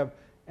to, but have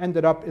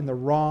ended up in the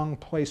wrong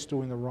place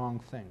doing the wrong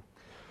thing.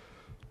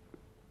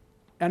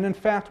 And in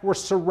fact, we're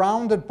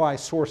surrounded by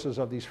sources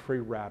of these free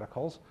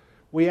radicals.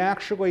 We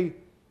actually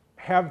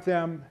have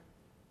them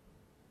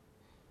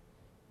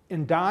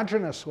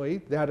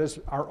endogenously, that is,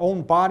 our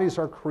own bodies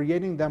are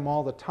creating them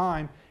all the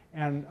time,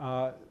 and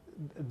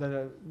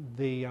the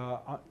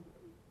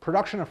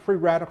production of free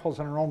radicals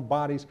in our own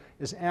bodies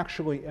is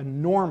actually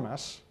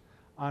enormous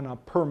on a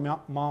per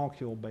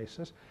molecule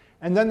basis.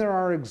 And then there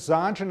are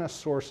exogenous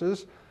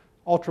sources,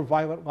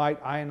 ultraviolet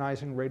light,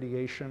 ionizing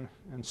radiation,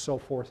 and so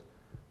forth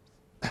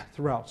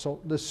throughout. So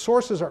the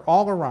sources are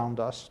all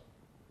around us.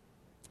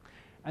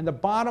 And the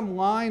bottom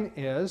line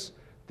is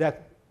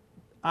that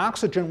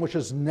oxygen, which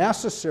is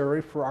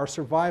necessary for our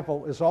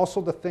survival, is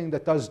also the thing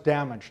that does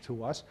damage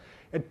to us.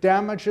 It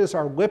damages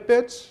our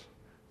lipids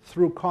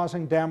through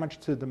causing damage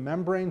to the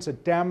membranes.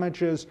 It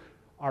damages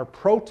our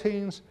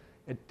proteins.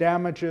 It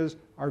damages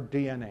our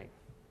DNA.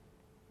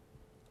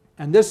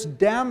 And this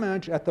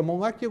damage at the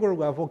molecular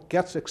level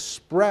gets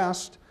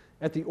expressed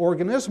at the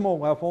organismal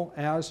level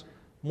as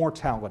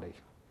mortality.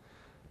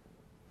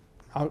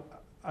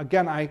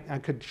 Again, I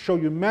could show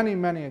you many,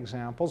 many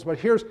examples, but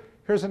here's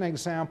an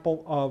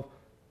example of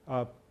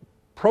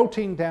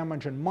protein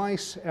damage in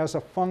mice as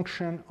a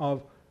function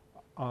of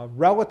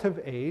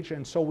relative age,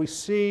 and so we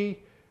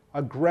see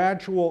a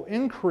gradual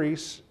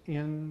increase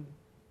in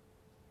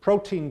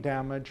protein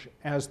damage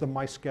as the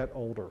mice get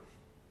older.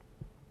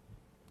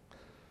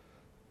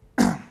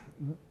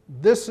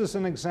 This is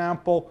an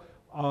example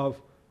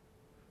of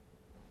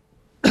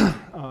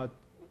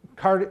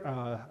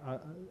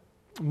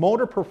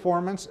motor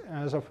performance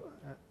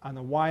on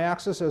the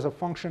y-axis as a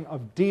function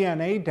of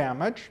DNA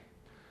damage,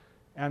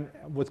 and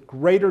with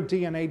greater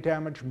DNA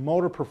damage,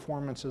 motor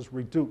performance is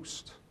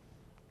reduced.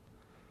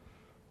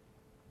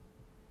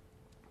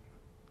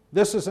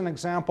 This is an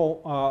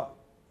example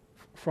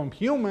from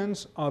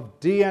humans of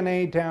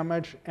DNA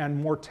damage and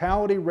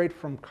mortality rate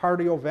from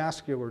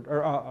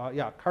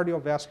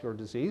cardiovascular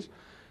disease.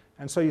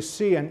 And so you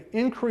see an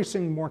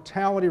increasing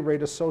mortality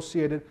rate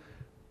associated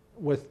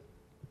with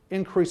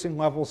increasing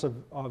levels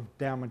of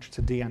damage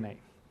to DNA.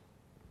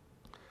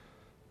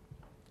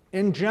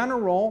 In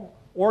general,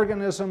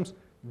 organisms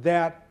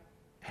that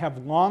have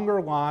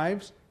longer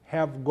lives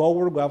have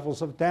lower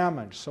levels of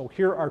damage. So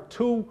here are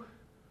two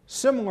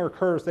similar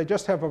curves. They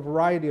just have a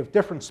variety of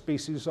different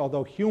species,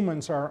 although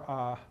humans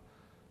are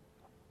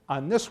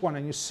on this one.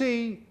 And you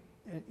see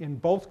in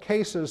both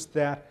cases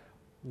that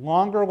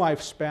longer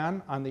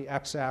lifespan on the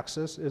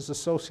x-axis is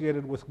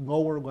associated with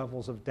lower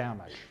levels of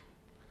damage.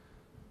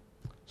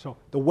 So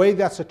the way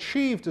that's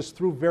achieved is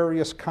through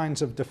various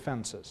kinds of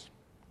defenses.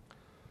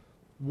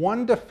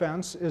 One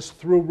defense is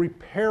through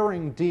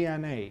repairing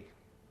DNA.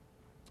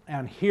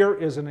 And here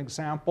is an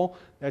example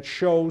that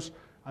shows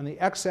on the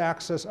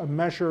x-axis a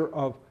measure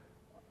of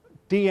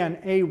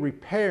DNA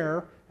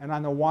repair, and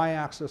on the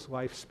y-axis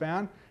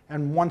lifespan.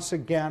 And once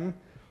again,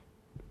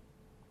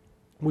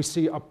 we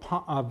see a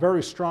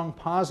very strong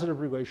positive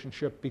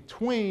relationship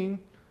between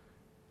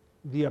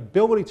the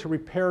ability to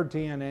repair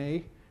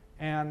DNA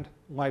and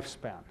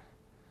lifespan.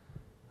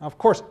 Now, of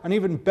course, an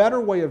even better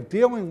way of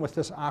dealing with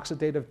this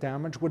oxidative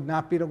damage would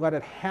not be to let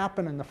it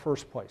happen in the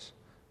first place,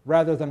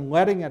 rather than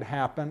letting it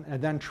happen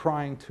and then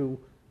trying to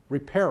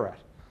repair it,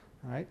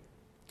 right?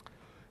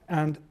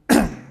 And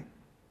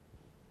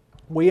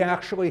we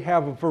actually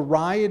have a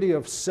variety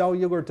of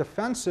cellular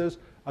defenses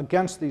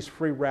against these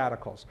free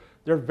radicals.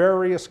 There are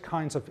various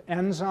kinds of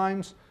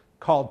enzymes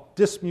called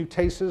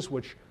dismutases,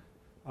 which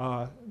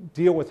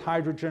deal with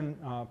hydrogen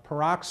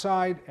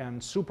peroxide and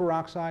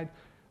superoxide,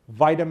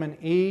 vitamin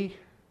E,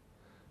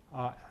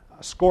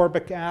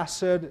 ascorbic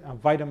acid,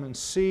 vitamin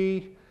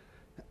C,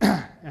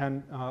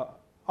 and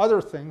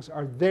other things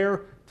are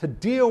there to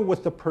deal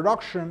with the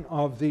production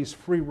of these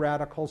free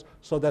radicals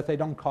so that they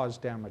don't cause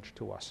damage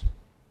to us.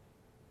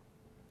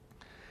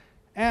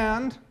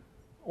 And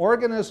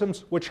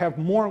organisms which have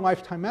more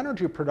lifetime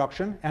energy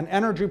production, and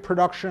energy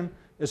production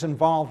is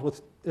involved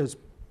with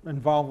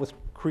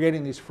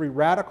creating these free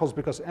radicals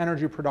because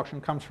energy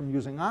production comes from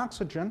using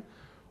oxygen,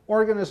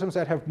 organisms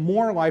that have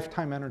more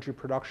lifetime energy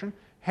production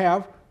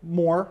have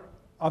more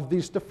of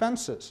these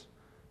defenses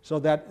so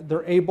that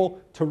they're able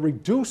to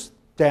reduce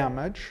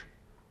damaging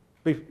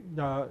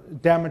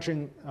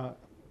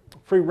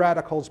free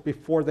radicals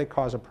before they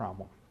cause a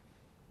problem.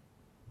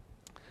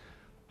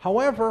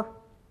 However,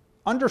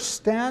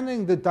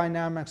 understanding the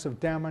dynamics of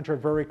damage are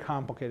very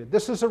complicated.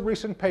 This is a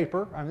recent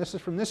paper, and this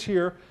is from this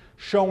year,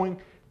 showing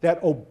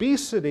that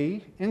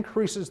obesity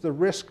increases the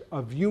risk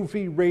of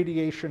UV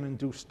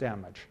radiation-induced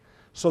damage.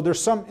 So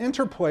there's some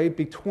interplay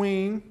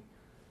between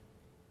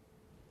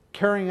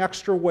carrying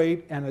extra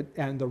weight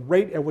and the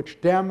rate at which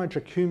damage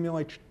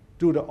accumulates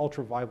due to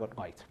ultraviolet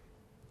light.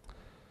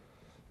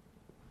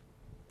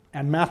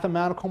 And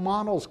mathematical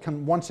models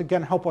can once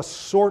again help us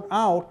sort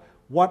out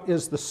what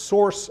is the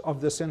source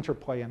of this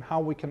interplay and how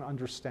we can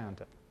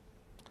understand it.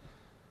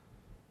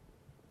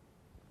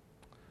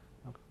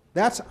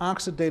 That's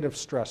oxidative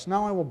stress.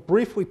 Now I will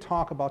briefly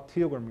talk about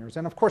telomeres.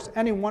 And of course,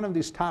 any one of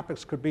these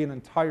topics could be an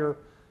entire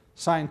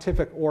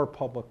scientific or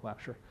public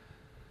lecture.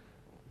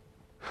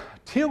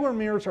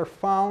 Telomeres are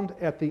found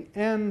at the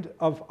end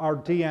of our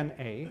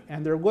DNA,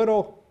 and they're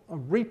little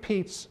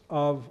repeats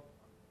of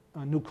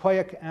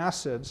nucleic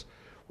acids,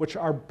 which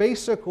are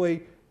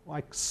basically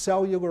like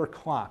cellular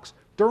clocks.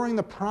 During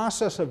the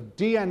process of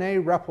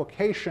DNA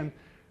replication,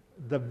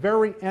 the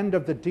very end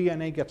of the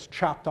DNA gets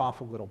chopped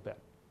off a little bit.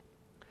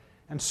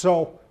 And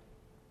so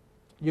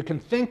you can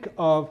think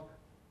of,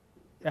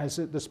 as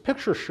this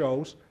picture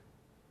shows,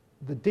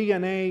 the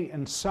DNA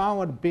in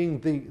solid being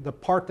the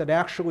part that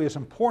actually is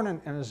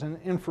important and is an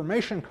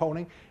information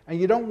coding, and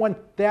you don't want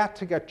that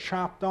to get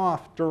chopped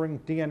off during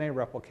DNA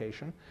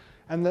replication.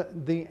 And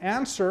the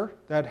answer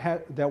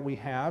that we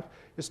have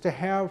is to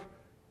have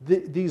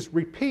these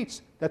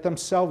repeats that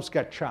themselves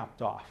get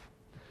chopped off.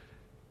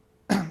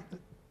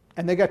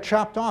 And they get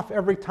chopped off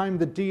every time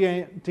the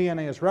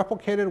DNA is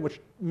replicated,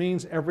 which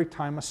means every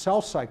time a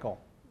cell cycle,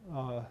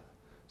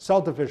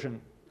 cell division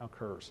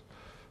occurs.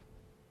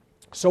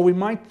 So we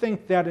might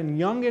think that in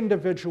young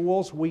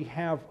individuals we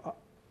have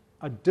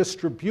a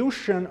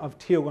distribution of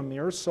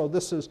telomeres. So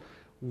this is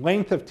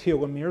length of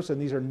telomeres,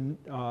 and these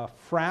are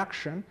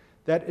fraction,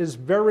 that is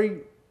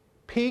very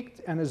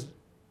peaked and is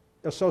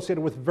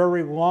associated with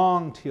very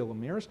long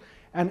telomeres.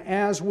 And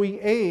as we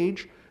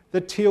age,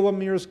 the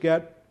telomeres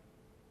get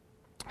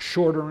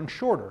shorter and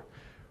shorter.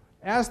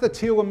 As the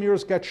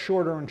telomeres get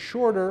shorter and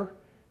shorter,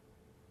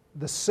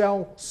 the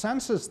cell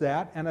senses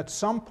that, and at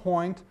some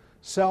point,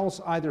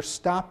 cells either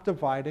stop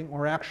dividing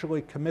or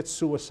actually commit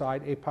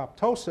suicide,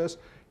 apoptosis,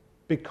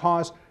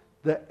 because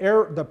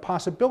the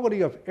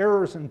possibility of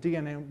errors in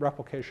DNA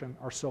replication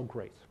are so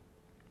great.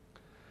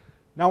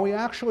 Now we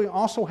actually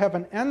also have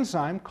an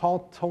enzyme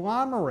called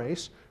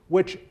telomerase,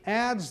 which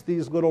adds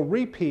these little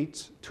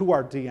repeats to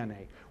our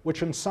DNA,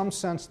 which in some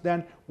sense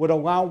then would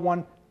allow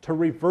one to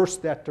reverse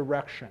that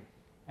direction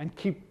and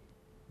keep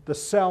the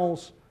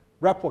cells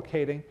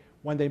replicating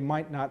when they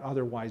might not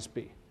otherwise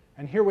be.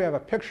 And here we have a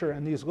picture,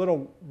 and these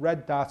little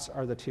red dots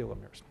are the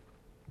telomeres.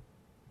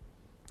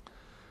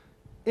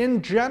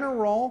 In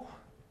general,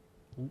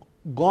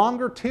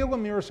 longer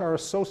telomeres are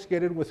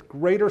associated with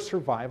greater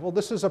survival.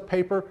 This is a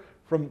paper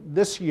from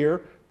this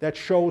year that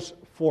shows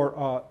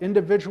for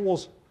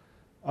individuals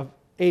of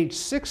age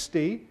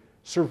 60,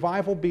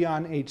 survival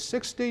beyond age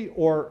 60,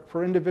 or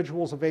for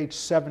individuals of age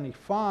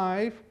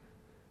 75,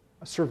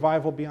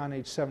 survival beyond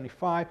age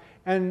 75,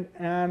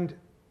 and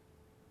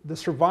the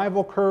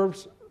survival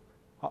curves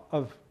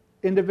of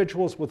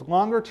individuals with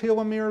longer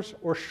telomeres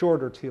or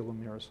shorter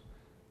telomeres.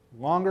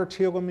 Longer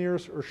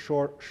telomeres or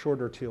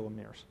shorter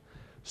telomeres.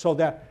 So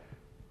that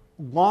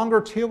longer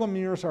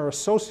telomeres are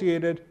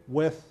associated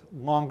with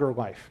longer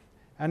life.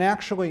 And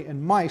actually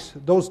in mice,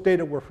 those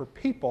data were for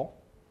people.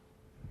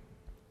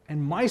 In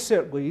mice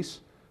at least,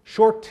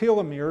 short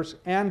telomeres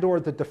and or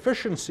the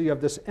deficiency of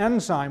this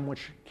enzyme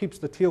which keeps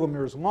the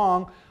telomeres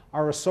long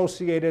are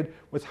associated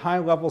with high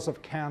levels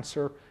of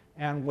cancer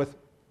and with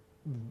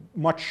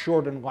much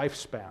shortened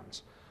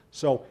lifespans.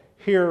 So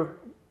here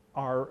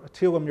are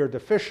telomere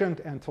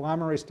deficient and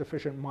telomerase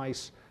deficient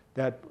mice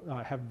that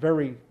have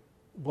very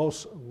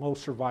low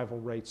survival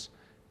rates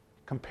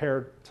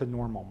compared to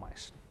normal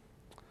mice.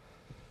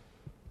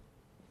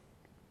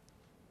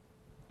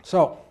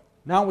 So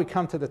now we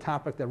come to the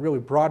topic that really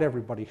brought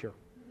everybody here,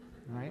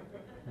 right?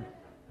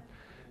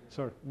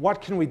 So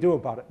what can we do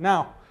about it?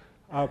 Now,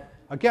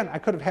 again, I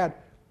could have had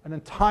an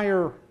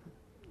entire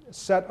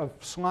set of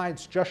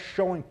slides just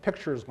showing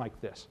pictures like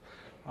this.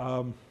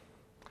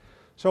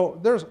 So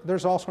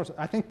there's all sorts of,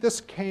 I think this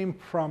came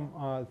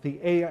from the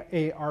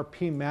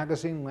AARP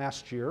magazine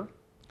last year.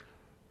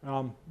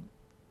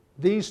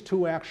 These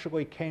two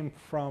actually came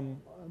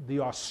from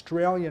the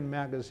Australian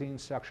magazine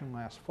section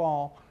last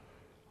fall.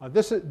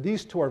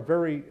 These two are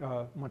very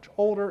much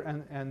older,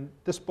 and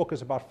this book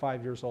is about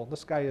 5 years old.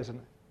 This guy is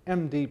an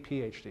MD,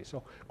 PhD.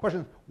 So the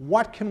question is,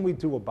 what can we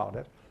do about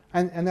it?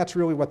 And that's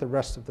really what the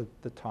rest of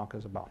the talk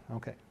is about.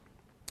 Okay.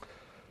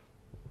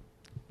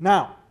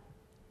 Now,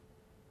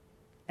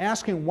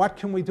 asking what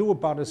can we do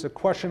about it is a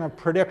question of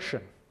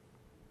prediction.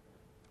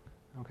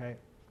 Okay.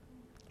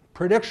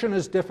 Prediction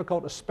is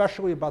difficult,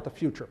 especially about the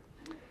future.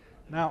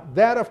 Now,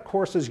 that, of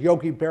course, is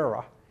Yogi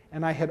Berra,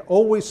 and I had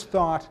always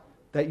thought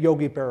that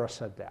Yogi Berra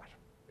said that.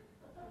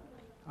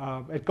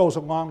 It goes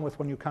along with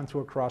when you come to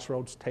a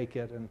crossroads, take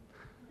it, and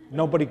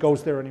nobody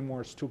goes there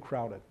anymore, it's too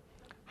crowded.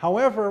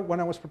 However, when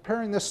I was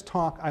preparing this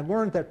talk, I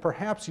learned that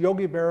perhaps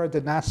Yogi Berra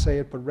did not say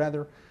it, but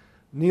rather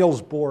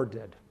Niels Bohr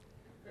did.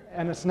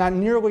 And it's not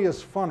nearly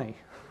as funny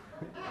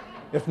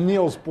if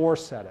Niels Bohr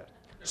said it.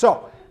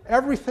 So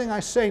everything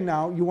I say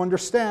now, you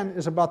understand,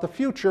 is about the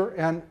future,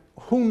 and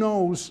who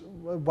knows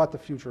what the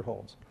future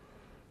holds.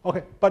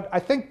 Okay, but I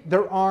think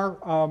there are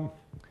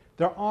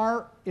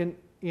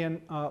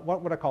in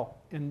what would I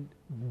call, in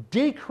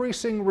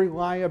decreasing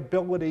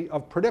reliability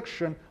of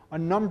prediction, a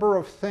number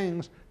of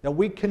things that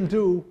we can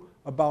do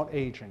about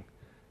aging.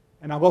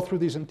 And I'll go through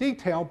these in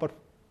detail,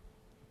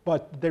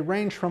 but they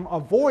range from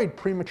avoid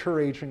premature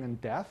aging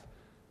and death,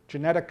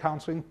 genetic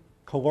counseling,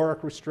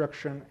 caloric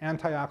restriction,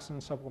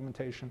 antioxidant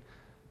supplementation,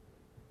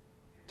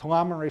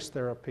 telomerase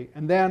therapy,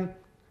 and then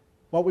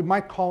what we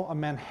might call a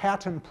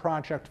Manhattan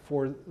Project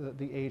for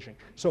the aging.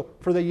 So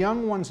for the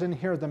young ones in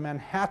here, the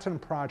Manhattan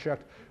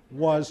Project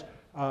was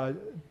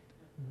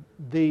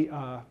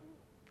the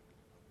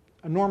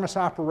enormous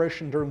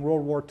operation during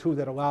World War II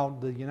that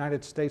allowed the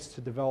United States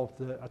to develop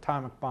the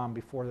atomic bomb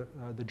before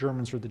the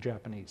Germans or the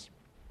Japanese.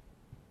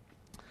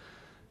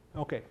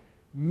 Okay,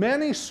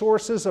 many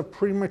sources of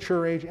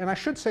premature age, and I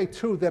should say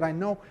too that I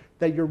know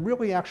that you're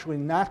really actually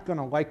not going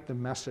to like the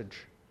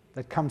message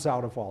that comes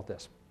out of all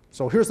this.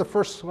 So here's the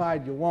first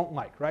slide you won't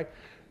like, right?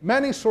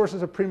 Many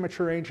sources of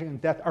premature aging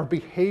and death are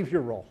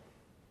behavioral,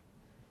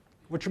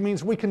 which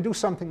means we can do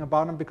something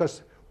about them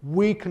because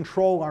we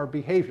control our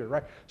behavior,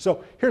 right?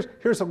 So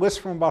here's a list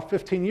from about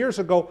 15 years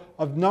ago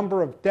of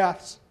number of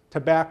deaths: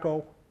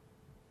 tobacco,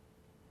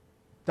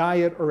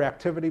 diet or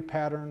activity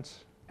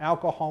patterns,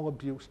 alcohol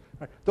abuse.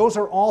 Right? Those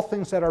are all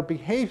things that are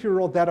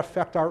behavioral that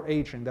affect our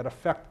aging, that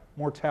affect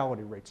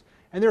mortality rates.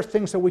 And they're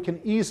things that we can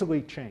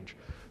easily change.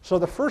 So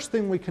the first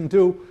thing we can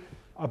do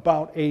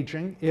about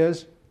aging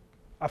is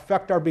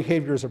affect our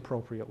behaviors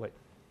appropriately.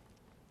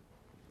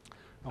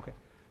 Okay.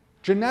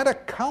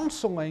 Genetic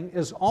counseling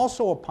is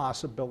also a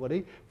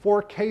possibility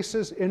for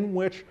cases in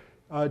which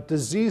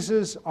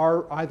diseases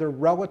are either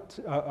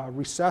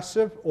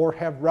recessive or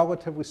have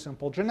relatively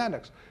simple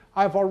genetics.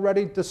 I've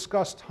already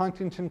discussed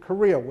Huntington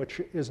chorea,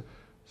 which is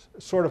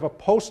sort of a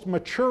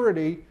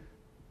post-maturity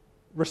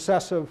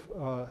recessive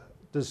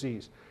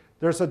disease.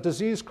 There's a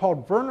disease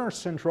called Werner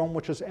syndrome,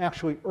 which is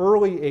actually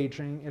early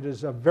aging. It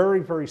is a very,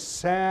 very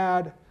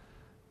sad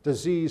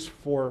disease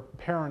for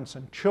parents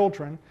and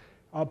children,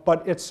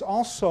 but it's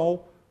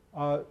also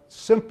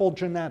simple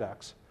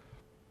genetics.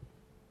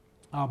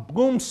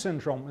 Bloom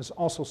syndrome is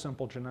also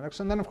simple genetics.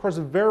 And then, of course,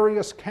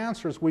 various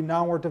cancers we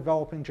now are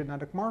developing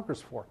genetic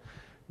markers for.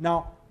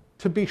 Now,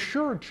 to be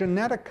sure,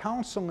 genetic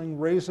counseling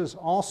raises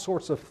all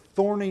sorts of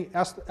thorny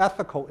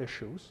ethical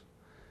issues.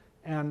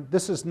 And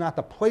this is not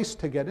the place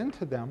to get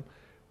into them,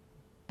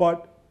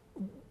 but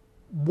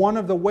one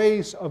of the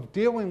ways of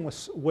dealing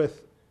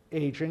with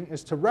aging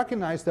is to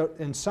recognize that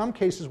in some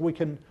cases we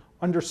can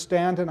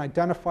understand and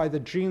identify the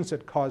genes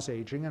that cause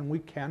aging, and we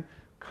can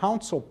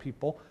counsel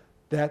people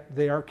that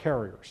they are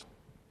carriers.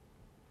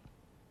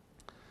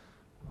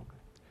 Okay.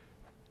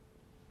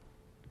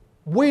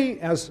 We,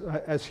 as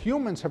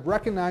humans, have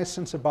recognized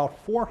since about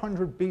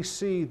 400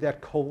 BC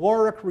that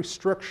caloric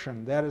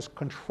restriction, that is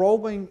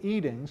controlling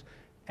eatings,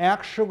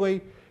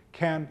 actually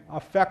can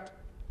affect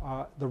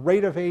the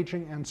rate of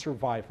aging and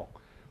survival.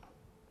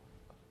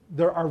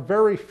 There are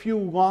very few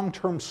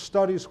long-term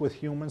studies with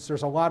humans.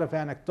 There's a lot of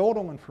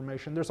anecdotal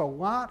information. There's a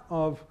lot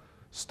of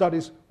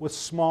studies with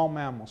small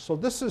mammals. So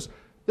this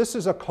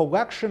is a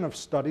collection of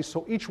studies.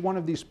 So each one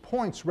of these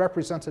points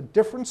represents a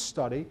different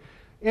study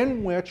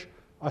in which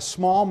a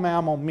small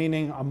mammal,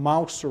 meaning a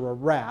mouse or a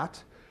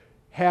rat,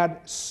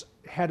 had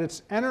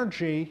its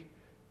energy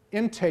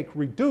intake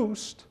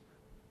reduced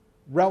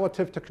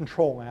relative to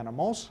control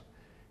animals.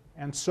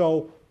 And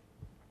so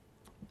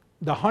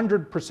the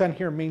 100%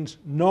 here means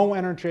no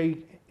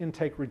energy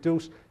intake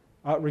reduction,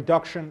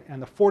 and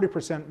the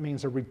 40%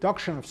 means a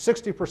reduction of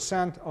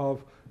 60%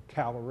 of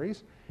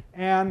calories.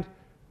 And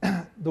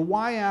the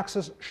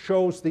y-axis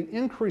shows the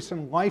increase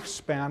in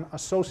lifespan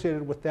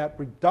associated with that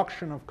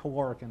reduction of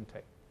caloric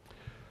intake.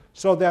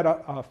 So that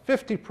a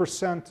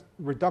 50%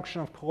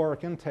 reduction of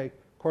caloric intake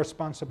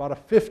corresponds to about a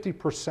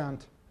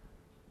 50%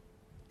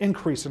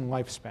 increase in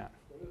lifespan.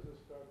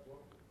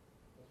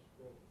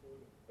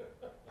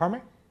 Pardon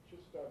me?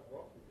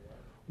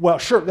 Well,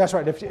 sure, that's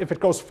right. If it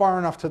goes far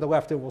enough to the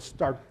left, it will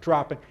start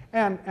dropping.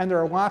 And there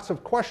are lots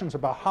of questions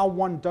about how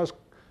one does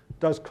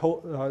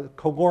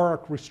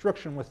caloric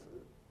restriction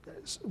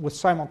with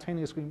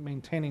simultaneously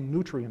maintaining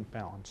nutrient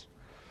balance.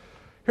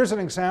 Here's an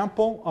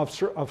example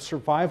of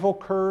survival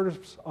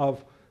curves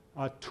of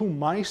 2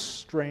 mice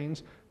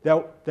strains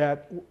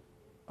that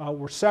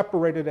were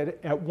separated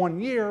at 1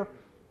 year,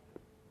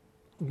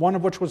 one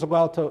of which was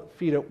allowed to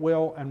feed at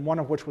will and one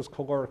of which was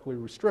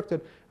calorically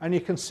restricted. And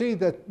you can see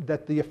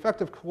that the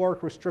effect of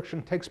caloric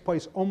restriction takes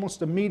place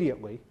almost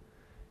immediately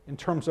in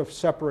terms of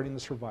separating the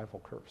survival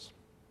curves.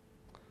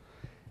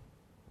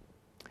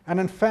 And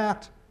in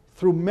fact,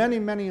 through many,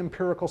 many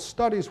empirical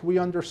studies, we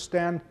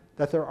understand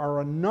that there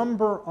are a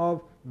number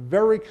of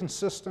very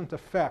consistent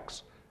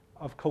effects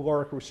of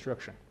caloric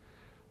restriction.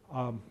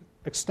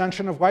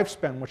 Extension of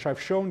lifespan, which I've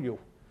shown you.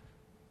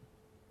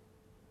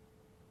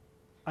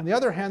 On the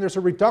other hand, there's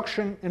a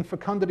reduction in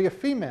fecundity of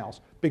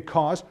females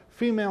because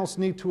females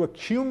need to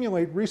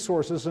accumulate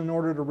resources in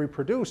order to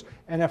reproduce.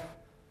 And if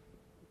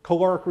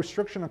caloric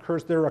restriction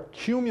occurs, they're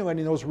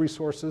accumulating those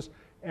resources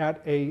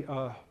at a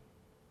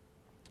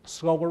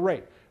slower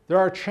rate. There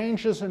are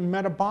changes in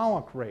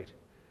metabolic rate.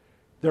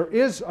 There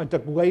is a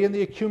delay in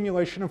the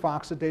accumulation of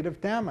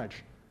oxidative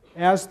damage.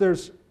 As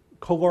there's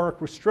caloric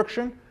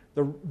restriction,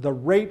 the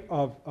rate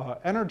of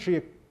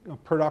energy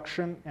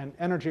production and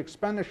energy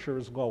expenditure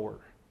is lowered.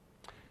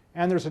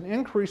 And there's an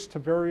increase to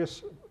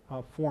various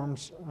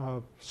forms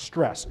of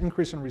stress,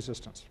 increase in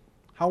resistance.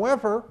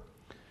 However,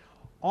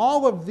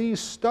 all of these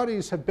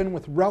studies have been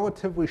with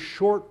relatively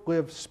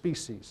short-lived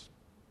species.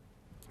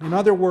 In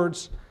other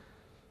words,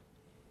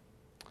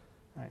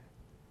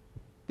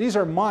 these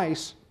are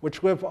mice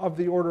which live of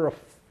the order of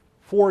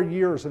 4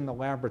 years in the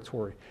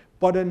laboratory.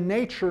 But in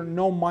nature,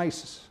 no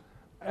mice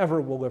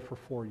ever will live for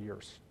 4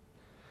 years.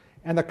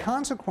 And the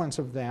consequence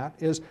of that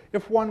is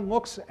if one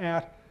looks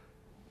at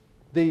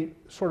the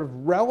sort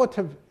of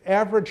relative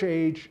average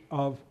age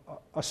of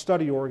a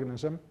study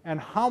organism and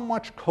how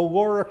much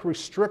caloric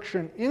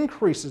restriction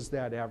increases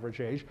that average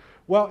age,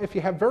 well, if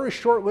you have very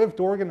short-lived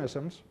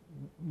organisms,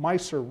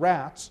 mice or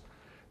rats,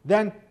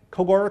 then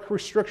caloric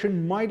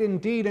restriction might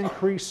indeed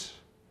increase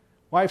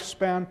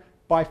lifespan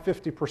by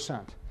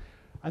 50%.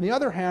 On the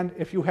other hand,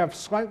 if you have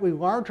slightly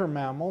larger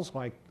mammals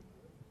like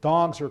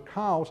dogs or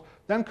cows,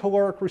 then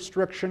caloric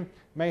restriction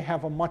may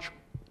have a much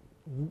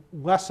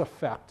less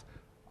effect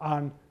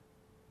on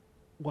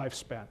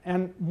lifespan.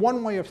 And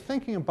one way of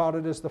thinking about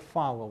it is the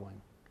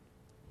following: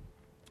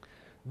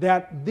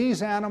 that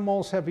these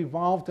animals have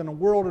evolved in a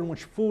world in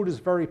which food is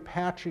very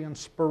patchy and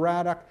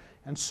sporadic,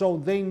 and so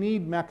they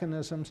need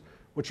mechanisms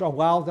which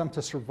allow them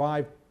to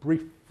survive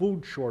brief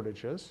food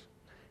shortages.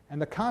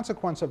 And the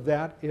consequence of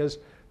that is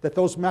that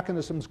those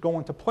mechanisms go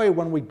into play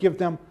when we give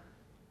them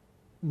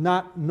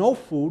not no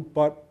food,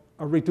 but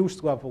a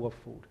reduced level of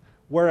food.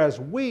 Whereas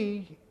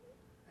we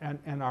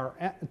and our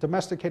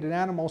domesticated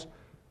animals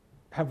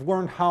have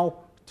learned how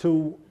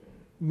to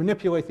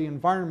manipulate the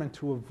environment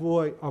to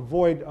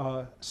avoid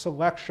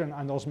selection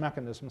on those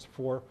mechanisms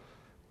for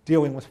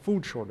dealing with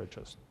food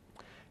shortages.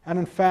 And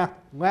in fact,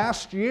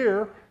 last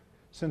year,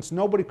 since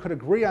nobody could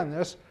agree on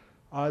this,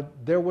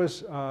 there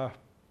was,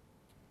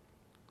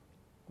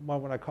 what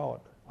would I call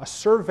it, a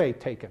survey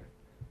taken,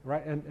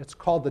 right? And it's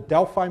called the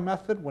Delphi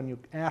method, when you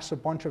ask a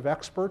bunch of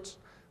experts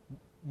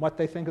what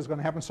they think is going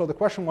to happen. So the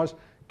question was,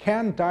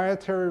 can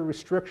dietary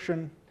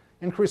restriction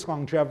increase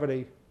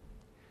longevity,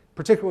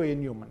 particularly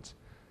in humans?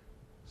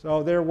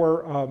 So there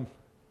were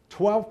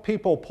 12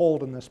 people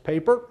polled in this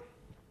paper.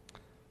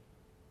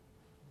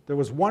 There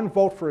was 1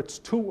 vote for it's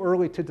too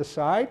early to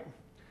decide.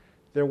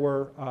 There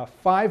were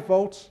 5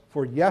 votes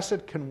for yes,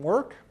 it can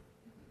work.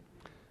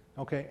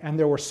 Okay, and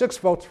there were 6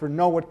 votes for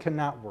no, it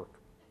cannot work.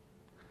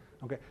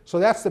 Okay, so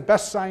that's the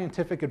best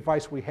scientific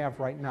advice we have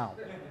right now.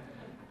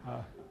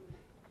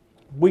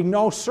 We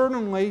know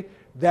certainly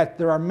that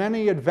there are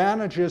many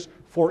advantages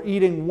for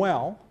eating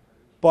well,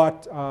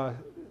 but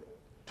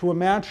to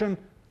imagine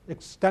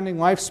extending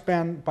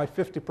lifespan by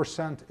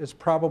 50% is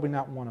probably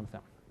not one of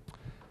them.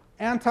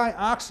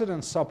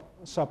 Antioxidant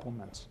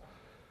supplements.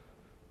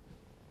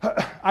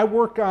 I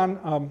work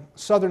on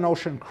Southern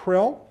Ocean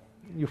krill,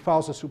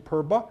 Euphausia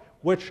superba,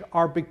 which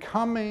are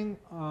becoming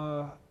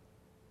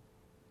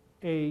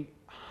a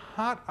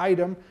hot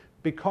item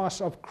because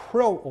of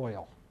krill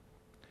oil.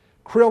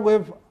 Krill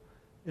live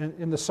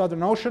in the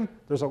Southern Ocean.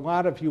 There's a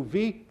lot of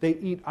UV. They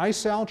eat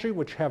ice algae,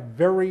 which have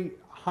very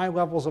high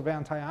levels of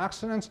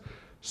antioxidants.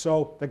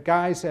 So the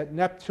guys at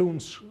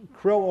Neptune's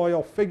krill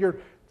oil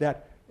figured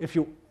that if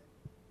you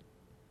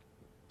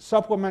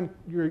supplement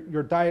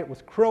your diet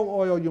with krill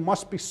oil, you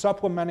must be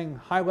supplementing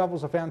high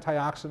levels of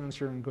antioxidants.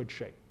 You're in good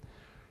shape.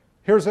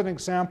 Here's an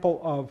example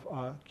of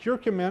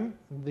curcumin,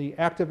 the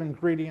active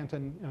ingredient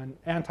and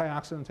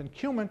antioxidant in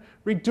cumin,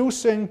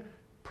 reducing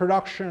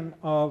production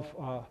of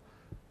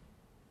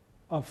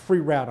of free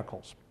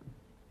radicals.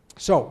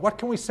 So what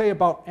can we say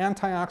about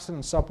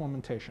antioxidant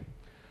supplementation?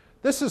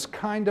 This is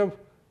kind of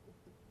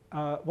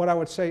what I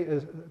would say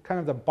is kind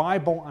of the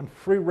Bible on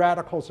free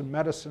radicals in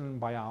medicine and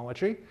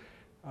biology.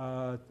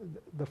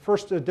 The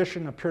first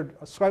edition appeared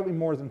slightly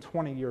more than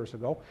 20 years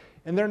ago.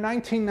 In their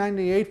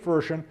 1998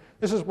 version,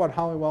 this is what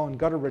Hollywell and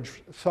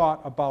Gutteridge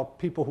thought about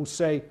people who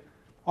say,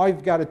 all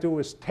you've got to do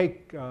is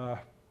take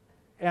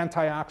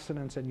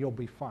antioxidants and you'll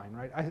be fine,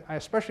 right? I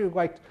especially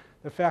liked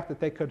the fact that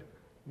they could,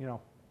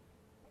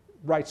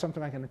 write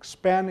something like an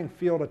expanding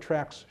field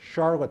attracts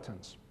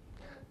charlatans,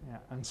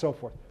 and so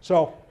forth.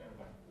 So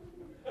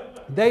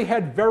they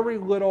had very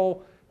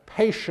little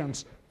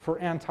patience for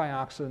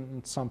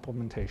antioxidant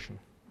supplementation.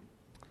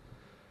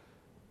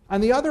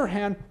 On the other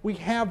hand, we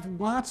have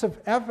lots of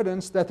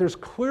evidence that there's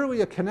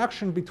clearly a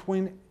connection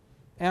between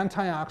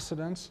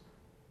antioxidants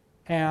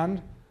and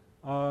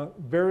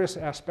various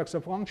aspects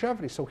of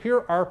longevity. So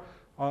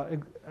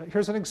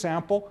here's an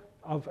example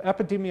of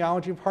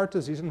epidemiology of heart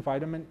disease and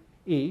vitamin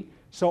E.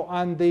 So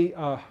on the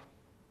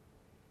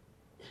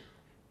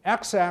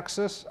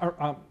x-axis,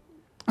 on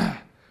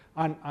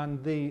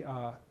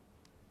the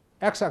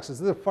x-axis,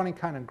 this is a funny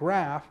kind of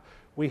graph.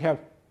 We have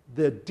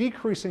the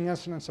decreasing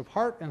incidence of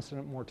heart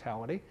incident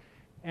mortality,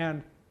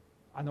 and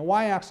on the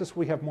y-axis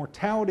we have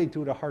mortality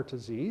due to heart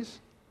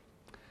disease.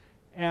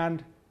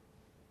 And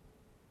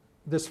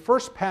this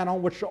first panel,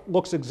 which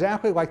looks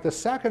exactly like the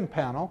second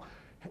panel,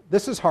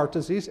 this is heart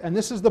disease, and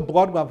this is the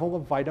blood level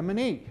of vitamin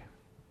E.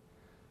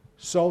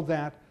 So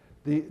that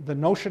the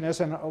notion is,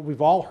 and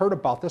we've all heard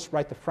about this,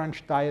 right? The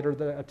French diet or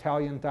the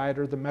Italian diet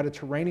or the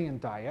Mediterranean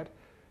diet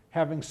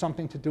having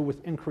something to do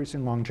with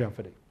increasing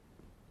longevity.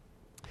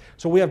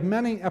 So we have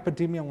many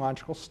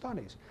epidemiological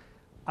studies.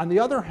 On the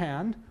other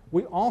hand,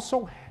 we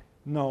also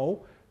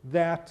know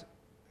that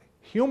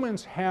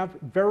humans have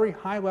very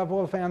high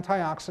level of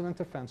antioxidant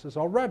defenses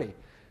already.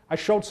 I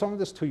showed some of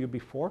this to you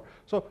before.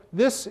 So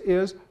this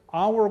is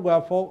our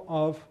level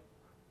of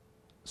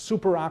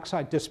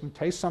superoxide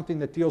dismutase, something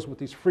that deals with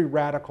these free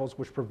radicals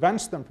which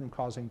prevents them from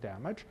causing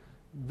damage,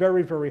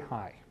 very, very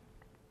high.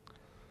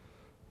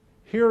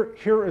 Here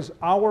is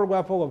our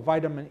level of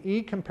vitamin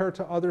E compared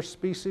to other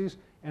species,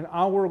 and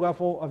our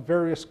level of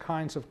various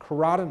kinds of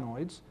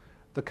carotenoids,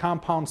 the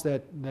compounds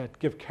that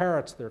give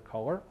carrots their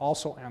color,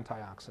 also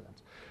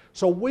antioxidants.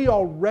 So we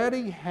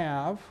already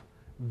have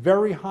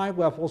very high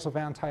levels of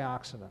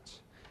antioxidants.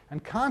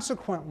 And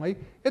consequently,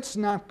 it's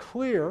not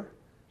clear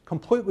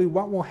completely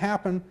what will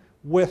happen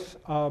with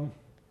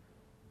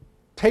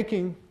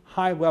taking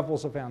high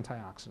levels of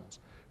antioxidants.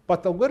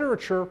 But the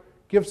literature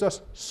gives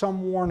us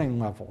some warning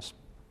levels.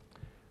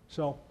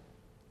 So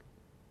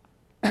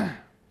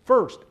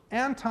first,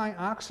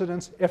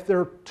 antioxidants, if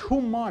they're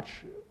too much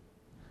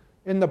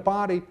in the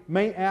body,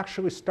 may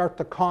actually start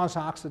to cause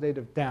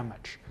oxidative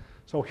damage.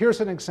 So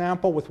here's an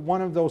example with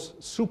one of those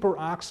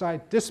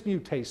superoxide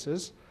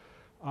dismutases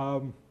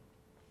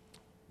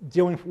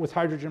dealing with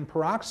hydrogen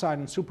peroxide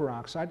and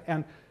superoxide.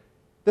 And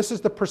this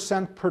is the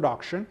percent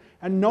production.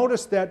 And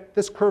notice that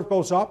this curve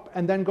goes up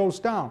and then goes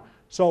down.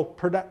 So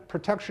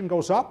protection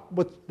goes up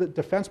with the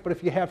defense, but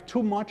if you have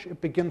too much,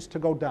 it begins to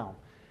go down.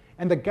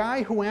 And the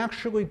guy who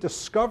actually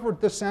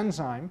discovered this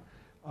enzyme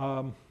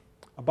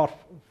about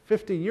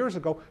 50 years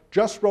ago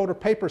just wrote a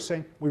paper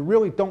saying, we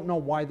really don't know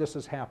why this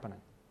is happening.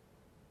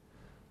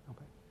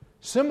 Okay.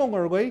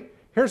 Similarly,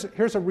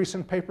 here's a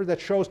recent paper that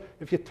shows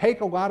if you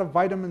take a lot of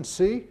vitamin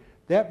C,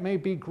 that may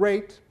be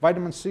great.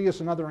 Vitamin C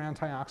is another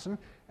antioxidant.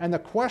 And the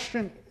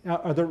question,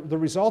 the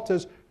result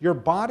is your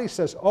body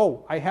says,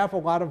 oh, I have a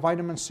lot of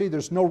vitamin C.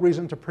 There's no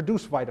reason to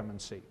produce vitamin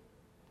C.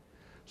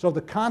 So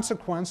the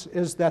consequence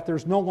is that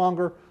there's no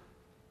longer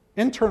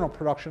internal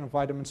production of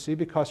vitamin C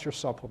because you're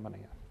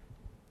supplementing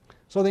it.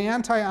 So the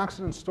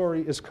antioxidant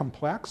story is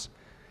complex,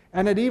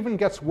 and it even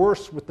gets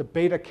worse with the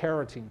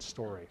beta-carotene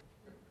story.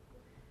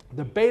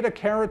 The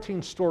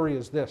beta-carotene story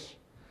is this.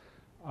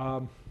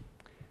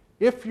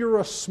 If you're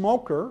a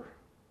smoker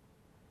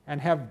and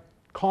have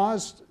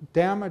caused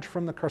damage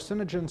from the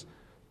carcinogens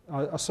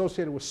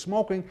associated with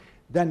smoking,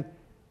 then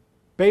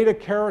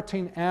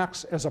beta-carotene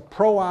acts as a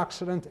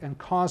pro-oxidant and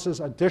causes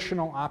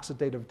additional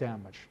oxidative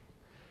damage.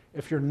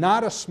 If you're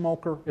not a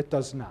smoker, it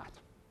does not.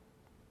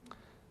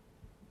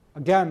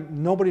 Again,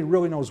 nobody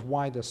really knows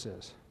why this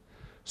is.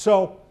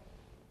 So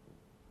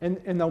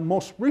in the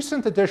most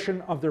recent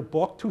edition of their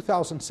book,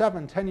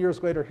 2007, 10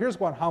 years later, here's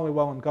what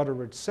Hollywell and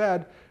Gutteridge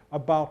said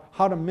about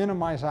how to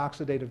minimize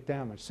oxidative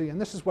damage. See, and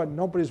this is what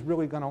nobody's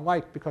really going to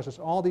like because it's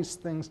all these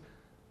things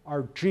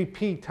our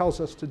GP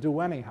tells us to do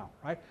anyhow,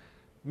 right?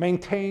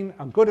 Maintain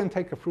a good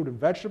intake of fruit and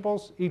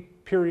vegetables,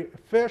 eat period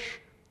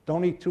fish,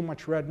 don't eat too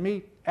much red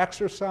meat,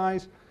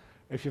 exercise.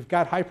 If you've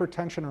got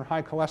hypertension or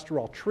high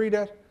cholesterol, treat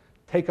it.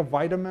 Take a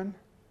vitamin.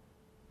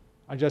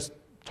 I just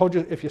told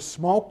you if you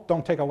smoke,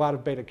 don't take a lot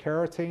of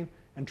beta-carotene,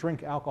 and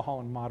drink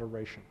alcohol in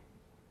moderation.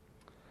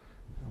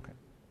 Okay.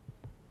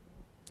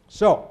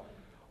 So,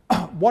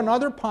 one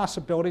other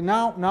possibility,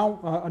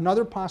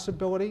 another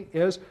possibility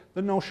is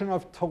the notion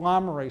of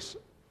telomerase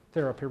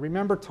therapy.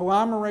 Remember,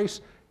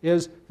 telomerase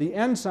is the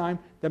enzyme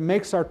that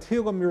makes our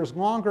telomeres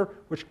longer,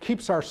 which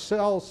keeps our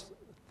cells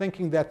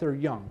thinking that they're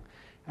young.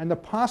 And the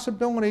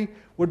possibility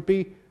would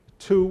be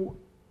to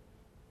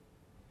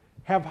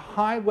have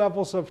high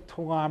levels of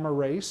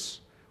telomerase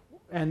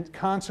and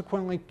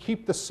consequently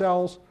keep the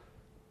cells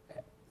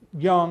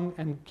young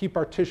and keep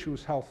our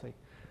tissues healthy.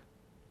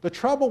 The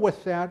trouble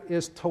with that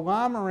is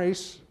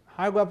telomerase,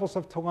 high levels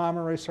of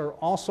telomerase are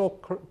also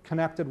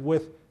connected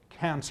with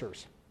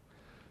cancers.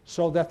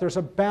 So that there's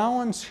a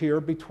balance here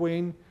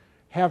between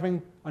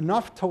having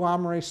enough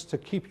telomerase to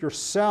keep your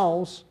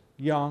cells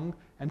young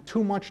and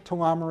too much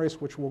telomerase,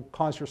 which will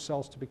cause your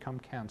cells to become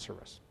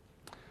cancerous.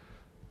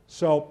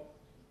 So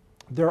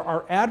there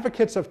are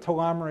advocates of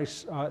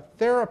telomerase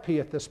therapy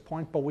at this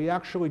point, but we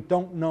actually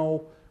don't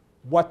know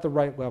what the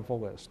right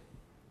level is.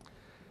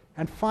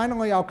 And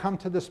finally, I'll come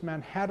to this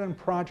Manhattan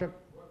Project.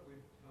 What would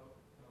telomerase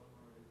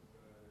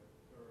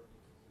therapy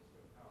consist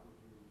of? How would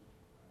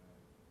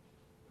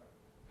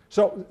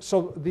you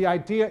So the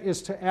idea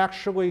is to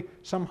actually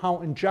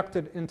somehow inject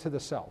it into the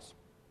cells.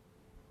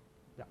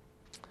 Yeah.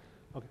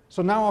 Okay.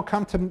 So now I'll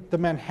come to the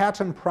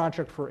Manhattan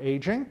Project for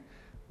Aging,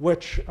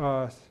 which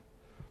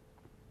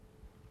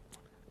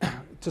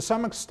to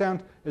some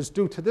extent is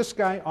due to this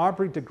guy,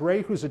 Aubrey de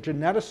Grey, who's a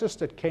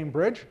geneticist at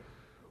Cambridge,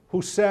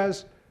 who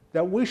says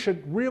that we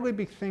should really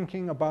be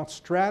thinking about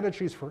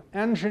strategies for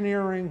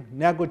engineering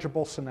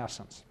negligible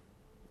senescence,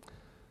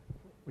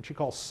 which he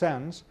calls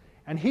SENS.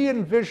 And he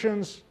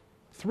envisions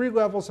 3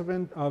 levels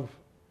of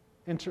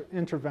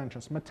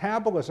interventions.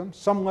 Metabolism,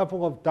 some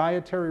level of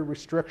dietary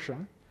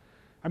restriction.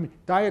 I mean,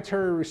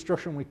 dietary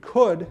restriction we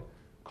could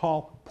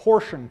call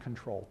portion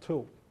control,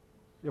 too,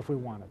 if we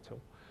wanted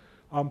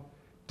to.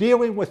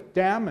 Dealing with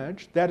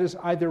damage, that is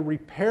either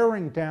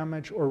repairing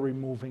damage or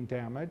removing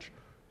damage,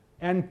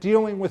 and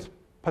dealing with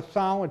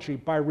pathology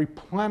by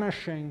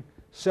replenishing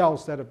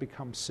cells that have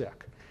become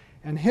sick.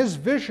 And his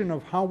vision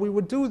of how we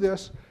would do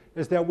this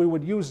is that we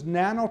would use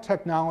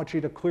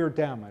nanotechnology to clear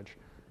damage.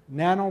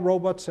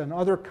 Nanorobots and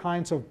other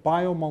kinds of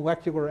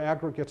biomolecular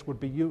aggregates would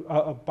be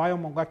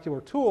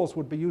biomolecular tools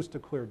would be used to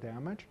clear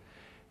damage.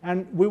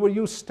 And we would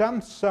use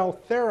stem cell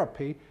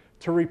therapy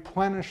to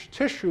replenish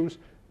tissues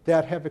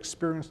that have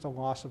experienced a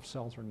loss of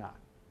cells or not.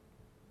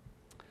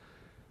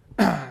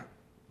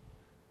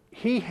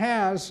 He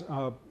has,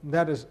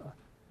 that is,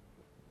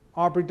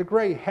 Aubrey de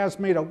Grey has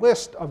made a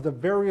list of the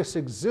various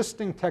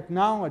existing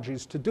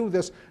technologies to do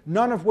this,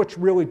 none of which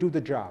really do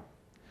the job.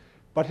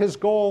 But his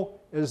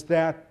goal is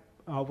that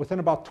within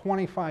about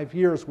 25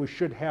 years, we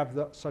should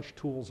have such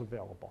tools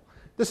available.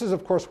 This is,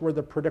 of course, where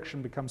the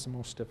prediction becomes the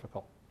most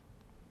difficult.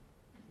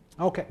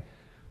 Okay,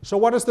 so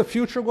what does the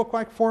future look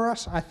like for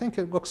us? I think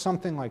it looks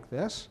something like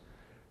this,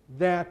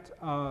 that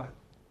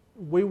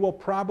we will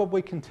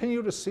probably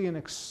continue to see an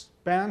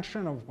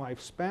expansion of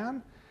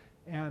lifespan,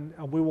 and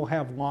we will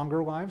have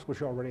longer lives,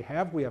 which we already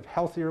have. We have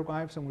healthier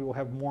lives, and we will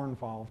have more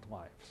involved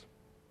lives.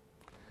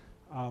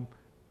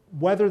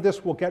 Whether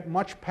this will get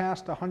much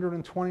past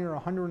 120 or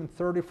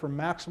 130 for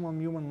maximum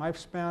human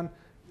lifespan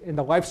in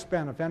the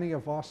lifespan of any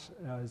of us,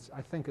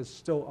 I think is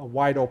still a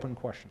wide open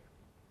question.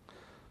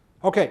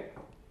 Okay,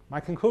 my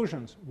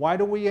conclusions. Why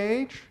do we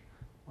age?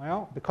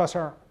 Well, because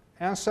our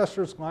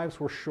ancestors' lives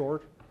were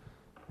short,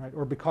 right,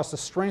 or because the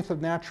strength of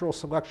natural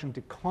selection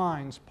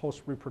declines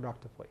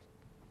post-reproductively.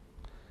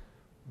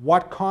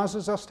 What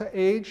causes us to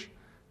age?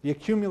 The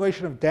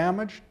accumulation of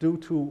damage due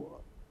to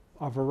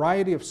a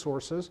variety of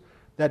sources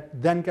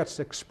that then gets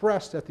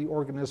expressed at the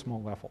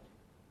organismal level.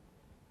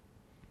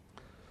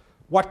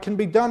 What can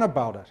be done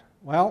about it?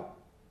 Well,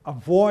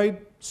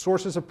 avoid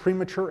sources of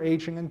premature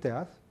aging and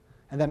death,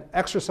 and then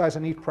exercise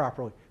and eat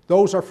properly.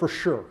 Those are for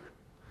sure,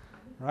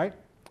 right?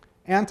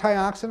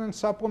 Antioxidant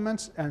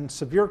supplements and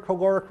severe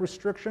caloric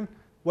restriction,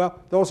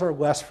 well, those are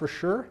less for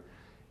sure.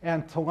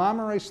 And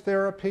telomerase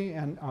therapy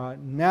and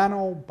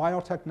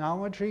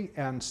nanobiotechnology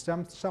and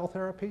stem cell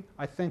therapy,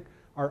 I think,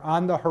 are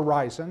on the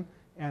horizon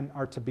and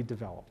are to be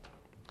developed.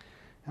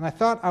 And I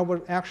thought I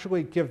would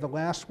actually give the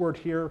last word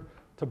here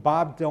to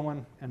Bob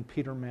Dillon and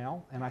Peter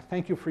Mayle, and I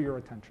thank you for your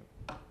attention.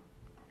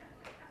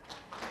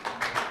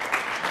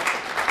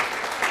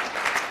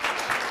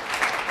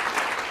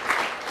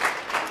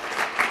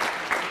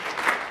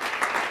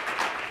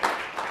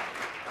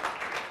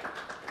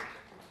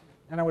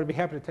 And I would be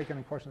happy to take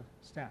any questions.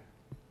 Stan.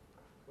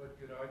 One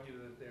could argue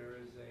that there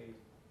is a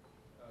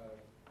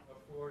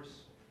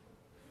force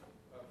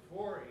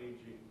for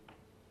aging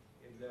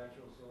in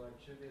natural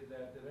selection, in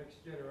that the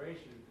next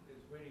generation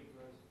is waiting for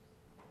us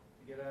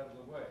to get out of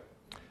the way.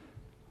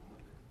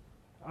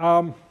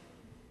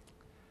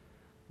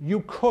 You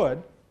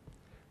could,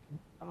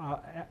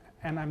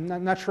 and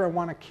I'm not sure I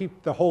want to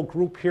keep the whole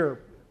group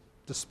here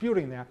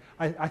disputing that.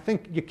 I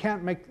think you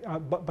can't make,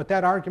 but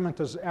that argument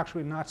does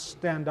actually not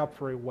stand up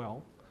very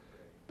well.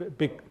 I have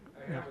a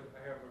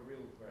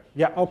real question.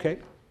 Yeah, okay.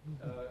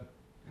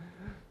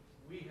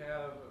 We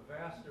have a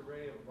vast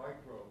array of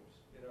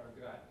microbes in our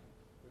gut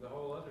with a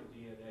whole other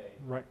DNA.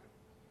 Right.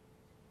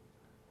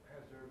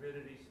 Has there been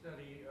any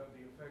study of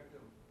the effect of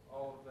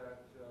all of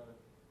that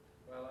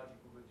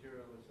biological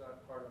material that's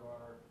not part of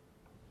our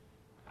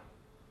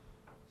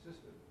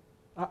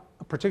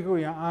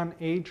particularly on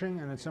aging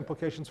and its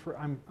implications for,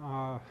 I'm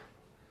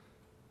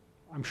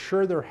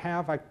sure there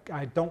have. I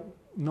don't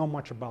know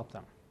much about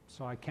them,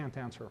 so I can't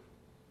answer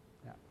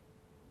that.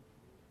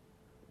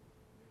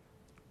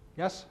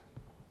 Yes?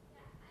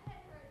 Yeah, I had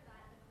heard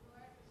that the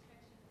caloric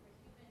restriction for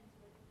humans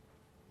would,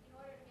 in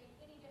order to make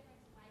any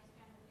difference in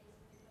lifespan, would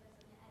basically put us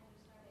on the edge of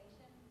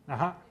starvation,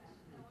 Uh-huh. which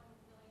no one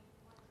would really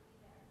want to be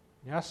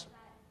there. Yes? Is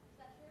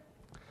that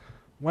true?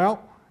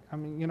 Well, I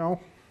mean, you know,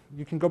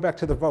 you can go back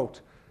to the vote.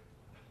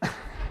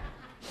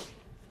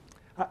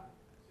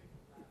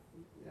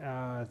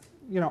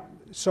 You know,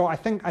 so I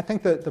think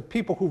that the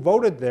people who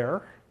voted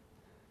there,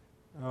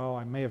 oh,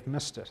 I may have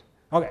missed it.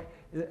 Okay,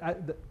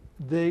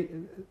 the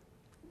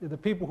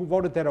people who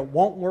voted that it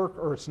won't work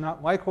or it's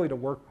not likely to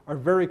work are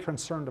very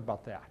concerned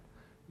about that.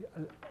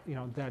 You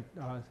know, that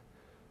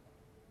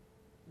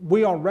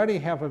we already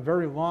have a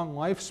very long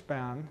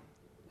lifespan,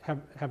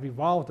 have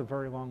evolved a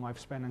very long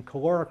lifespan, and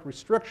caloric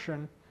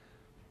restriction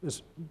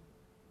is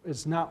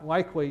not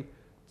likely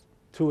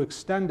to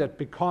extend it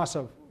because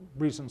of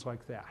reasons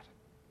like that.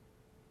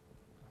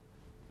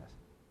 In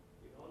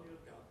all your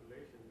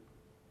calculations,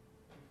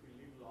 if we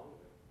live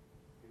longer,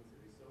 since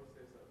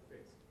resources are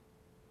fixed,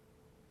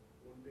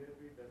 won't there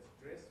be that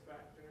stress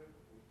factor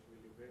which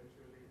will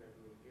eventually that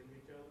will kill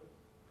each other?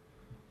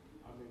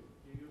 I mean,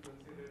 do you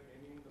consider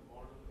any in the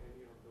model,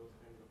 any of those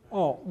kinds of factors?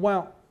 Oh,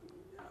 well,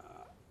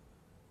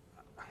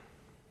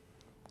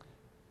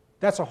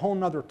 that's a whole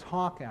nother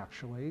talk,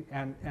 actually,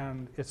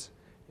 and it's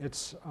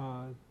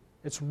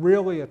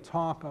really a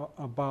talk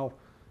about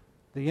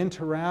the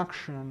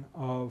interaction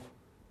of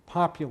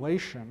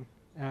population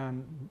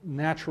and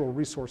natural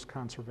resource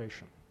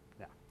conservation.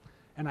 Yeah,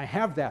 and I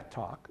have that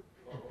talk,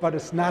 but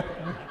it's not.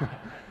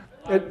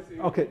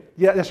 Okay,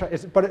 yeah, that's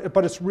right.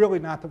 But it's really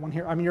not the one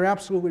here. I mean, you're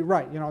absolutely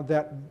right. You know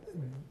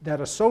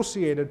that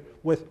associated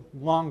with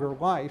longer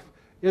life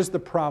is the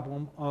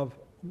problem of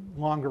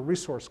longer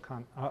resource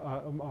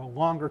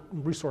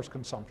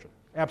consumption.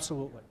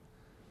 Absolutely.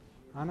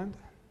 Anand?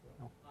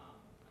 No.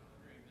 I'm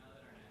wondering, now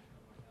that our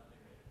national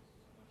mortality rate is so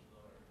much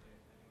lower, if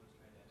anyone's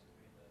trying to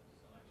estimate the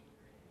selection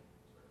gradient,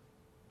 sort of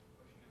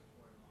pushing us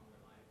toward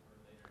longer life or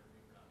later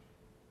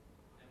reproduction,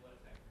 and what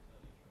effect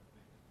fertility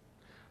drugs make?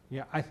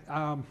 Yeah,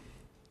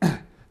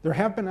 there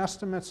have been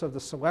estimates of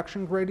the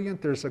selection gradient.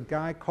 There's a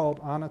guy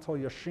called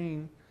Anatol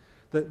Yashin.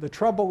 The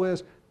trouble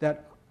is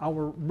that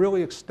our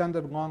really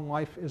extended long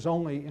life is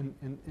only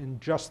in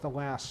just the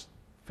last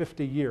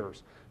 50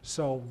 years.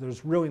 So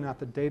there's really not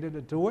the data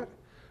to do it.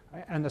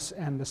 And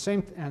the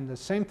same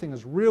thing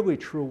is really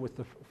true with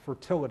the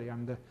fertility.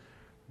 And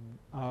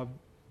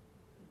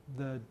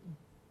the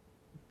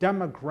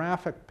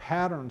demographic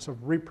patterns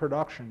of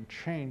reproduction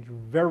change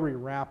very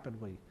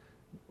rapidly,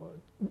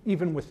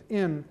 even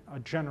within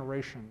a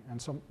generation.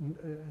 And so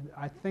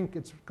I think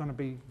it's going to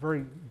be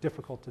very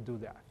difficult to do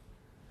that.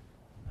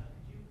 Could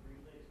you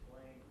briefly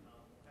explain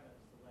what kind of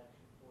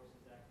selection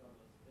forces act on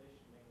those fish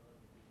to make them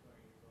be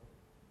 200 years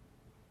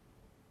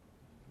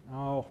old?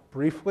 Oh,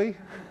 briefly?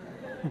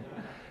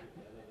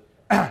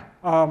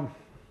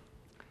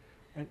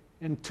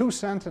 In two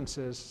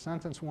sentences,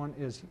 sentence one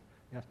is,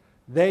 yes,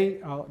 they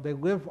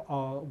live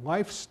a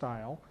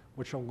lifestyle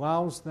which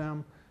allows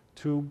them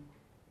to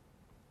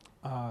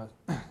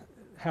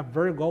have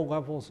very low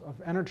levels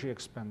of energy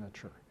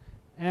expenditure.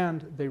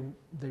 And they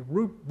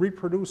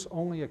reproduce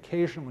only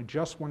occasionally,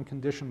 just when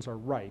conditions are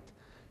right.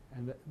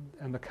 And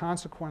the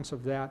consequence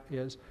of that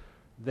is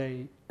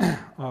they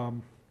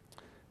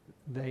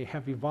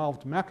have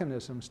evolved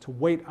mechanisms to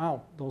wait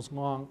out those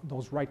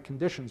right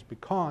conditions,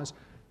 because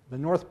the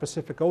North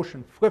Pacific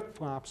Ocean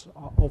flip-flops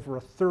over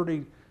a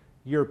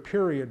 30-year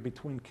period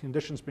between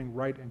conditions being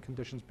right and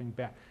conditions being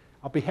bad.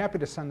 I'll be happy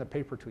to send the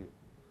paper to you.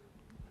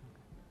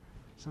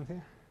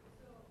 Cynthia?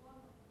 So along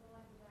the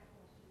lines of that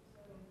question,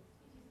 so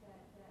species that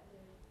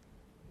live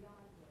beyond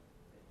what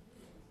humans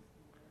do, they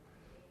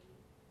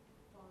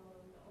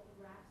follow all the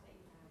graphs that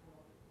you have,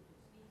 all the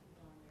different species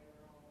on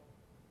there,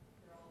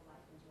 they're all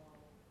life and all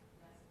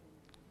less than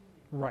humans.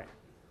 Right.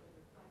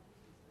 Species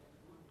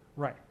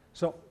Right.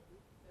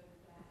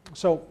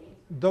 So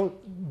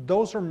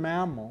those are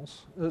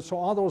mammals. So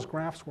all those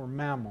graphs were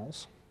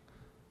mammals.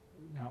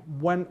 Now,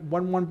 when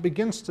one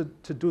begins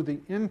to do the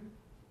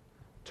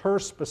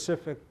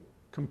interspecific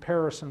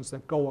comparisons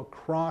that go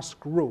across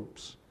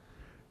groups,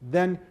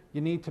 then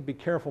you need to be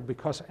careful,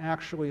 because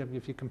actually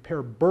if you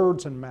compare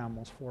birds and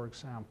mammals, for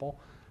example,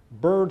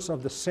 birds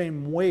of the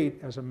same weight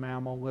as a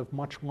mammal live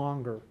much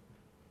longer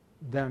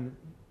than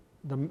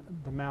the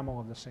mammal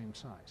of the same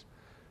size.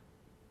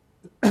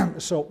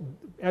 So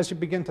as you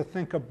begin to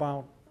think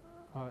about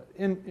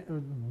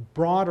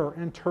broader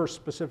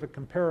interspecific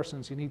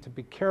comparisons, you need to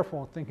be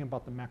careful in thinking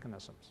about the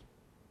mechanisms.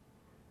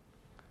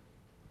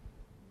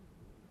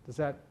 Does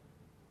that?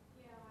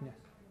 Yeah, I'm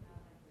just talking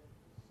about like the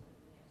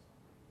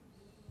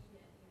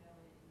that, you know,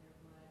 in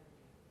their blood,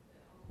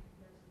 all the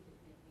comparisons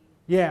you're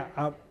making. Yeah,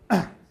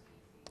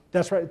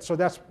 that's right. So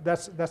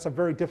that's a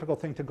very difficult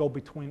thing to go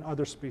between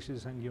other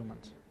species and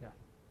humans. Yeah.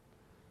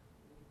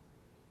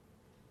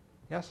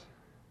 Yes?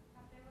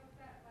 Have they looked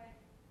at like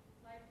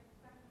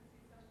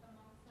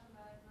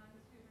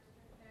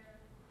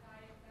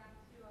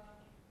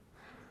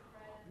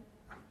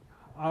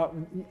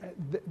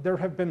There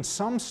have been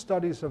some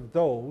studies of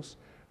those.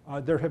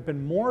 There have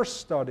been more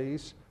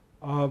studies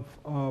of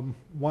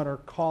what are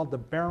called the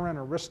barren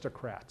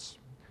aristocrats.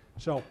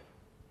 So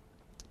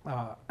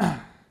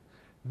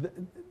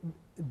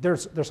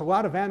there's a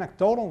lot of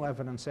anecdotal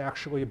evidence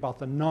actually about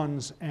the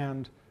nuns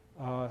and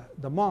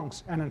the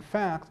monks, and in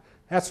fact,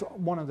 that's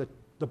one of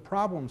the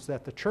problems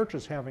that the church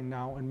is having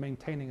now in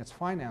maintaining its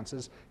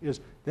finances,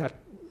 is that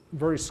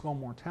very slow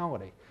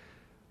mortality.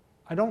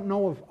 I don't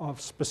know of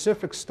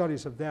specific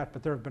studies of that,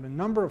 but there have been a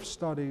number of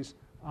studies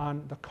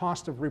on the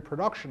cost of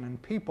reproduction in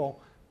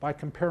people by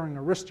comparing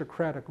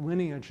aristocratic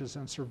lineages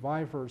and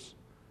survivors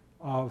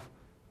of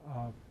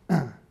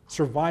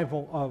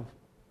survival of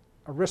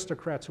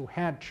aristocrats who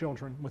had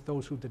children with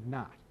those who did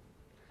not.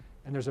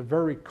 And there's a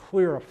very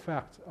clear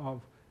effect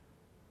of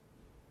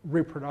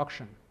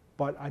reproduction,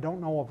 but I don't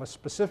know of a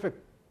specific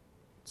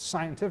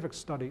scientific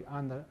study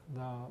on the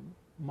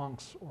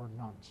monks or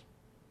nuns.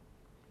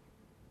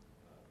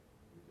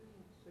 You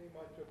didn't say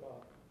much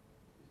about,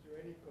 is there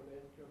any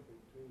connection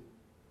between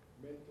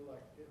mental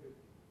activity,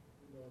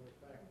 the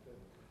fact that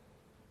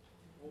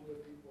older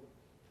people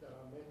that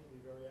are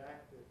mentally very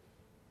active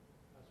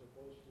as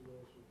opposed to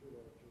those who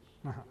just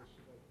is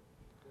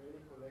there any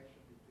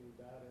connection between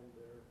that and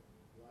their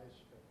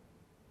lifespan?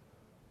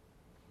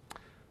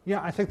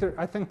 Yeah, I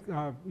think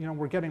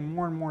we're getting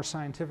more and more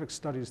scientific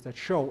studies that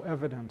show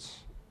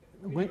evidence.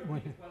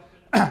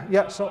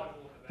 Yeah. So,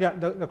 yeah,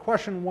 the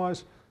question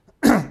was,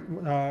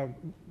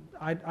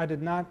 I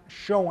did not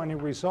show any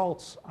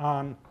results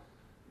on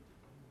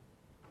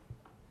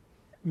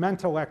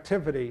mental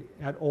activity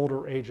at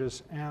older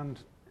ages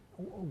and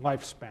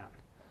lifespan.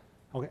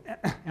 Okay,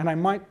 and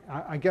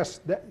I guess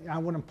that I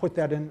wouldn't put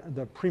that in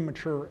the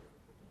premature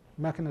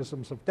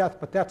mechanisms of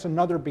death, but that's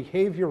another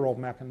behavioral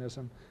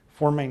mechanism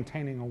for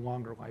maintaining a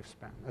longer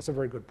lifespan. That's a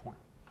very good point.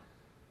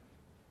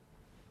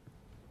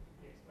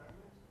 The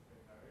experiments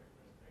with the direct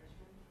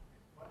restriction,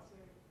 what's the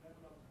level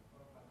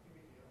of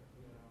activity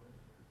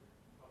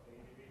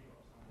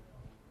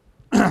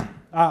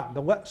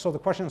of the individual? So the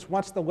question is,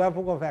 what's the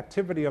level of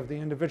activity of the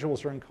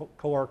individuals during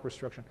caloric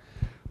restriction?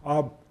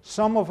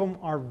 Some of them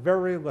are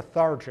very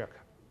lethargic.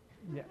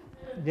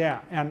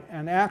 Yeah,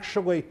 and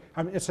actually,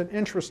 it's an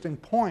interesting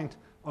point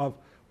of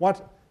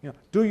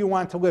do you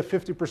want to live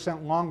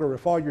 50% longer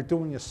if all you're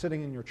doing is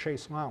sitting in your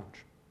Chase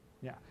lounge?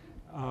 Yeah.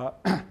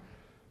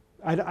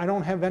 I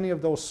don't have any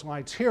of those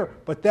slides here,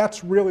 but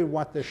that's really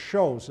what this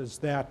shows, is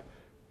that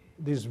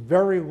these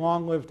very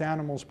long-lived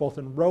animals, both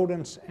in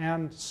rodents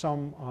and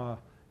some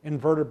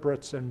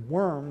invertebrates and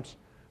worms,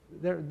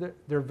 they're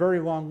very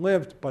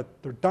long-lived, but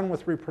they're done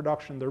with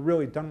reproduction, they're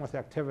really done with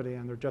activity,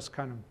 and they're just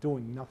kind of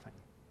doing nothing.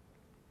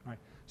 Right?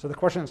 So the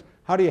question is,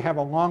 how do you have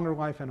a longer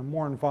life and a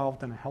more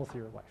involved and a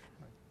healthier life?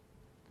 Right?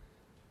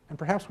 And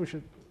perhaps we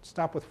should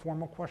stop with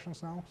formal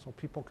questions now so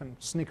people can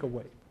sneak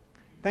away.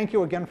 Thank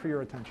you again for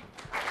your attention.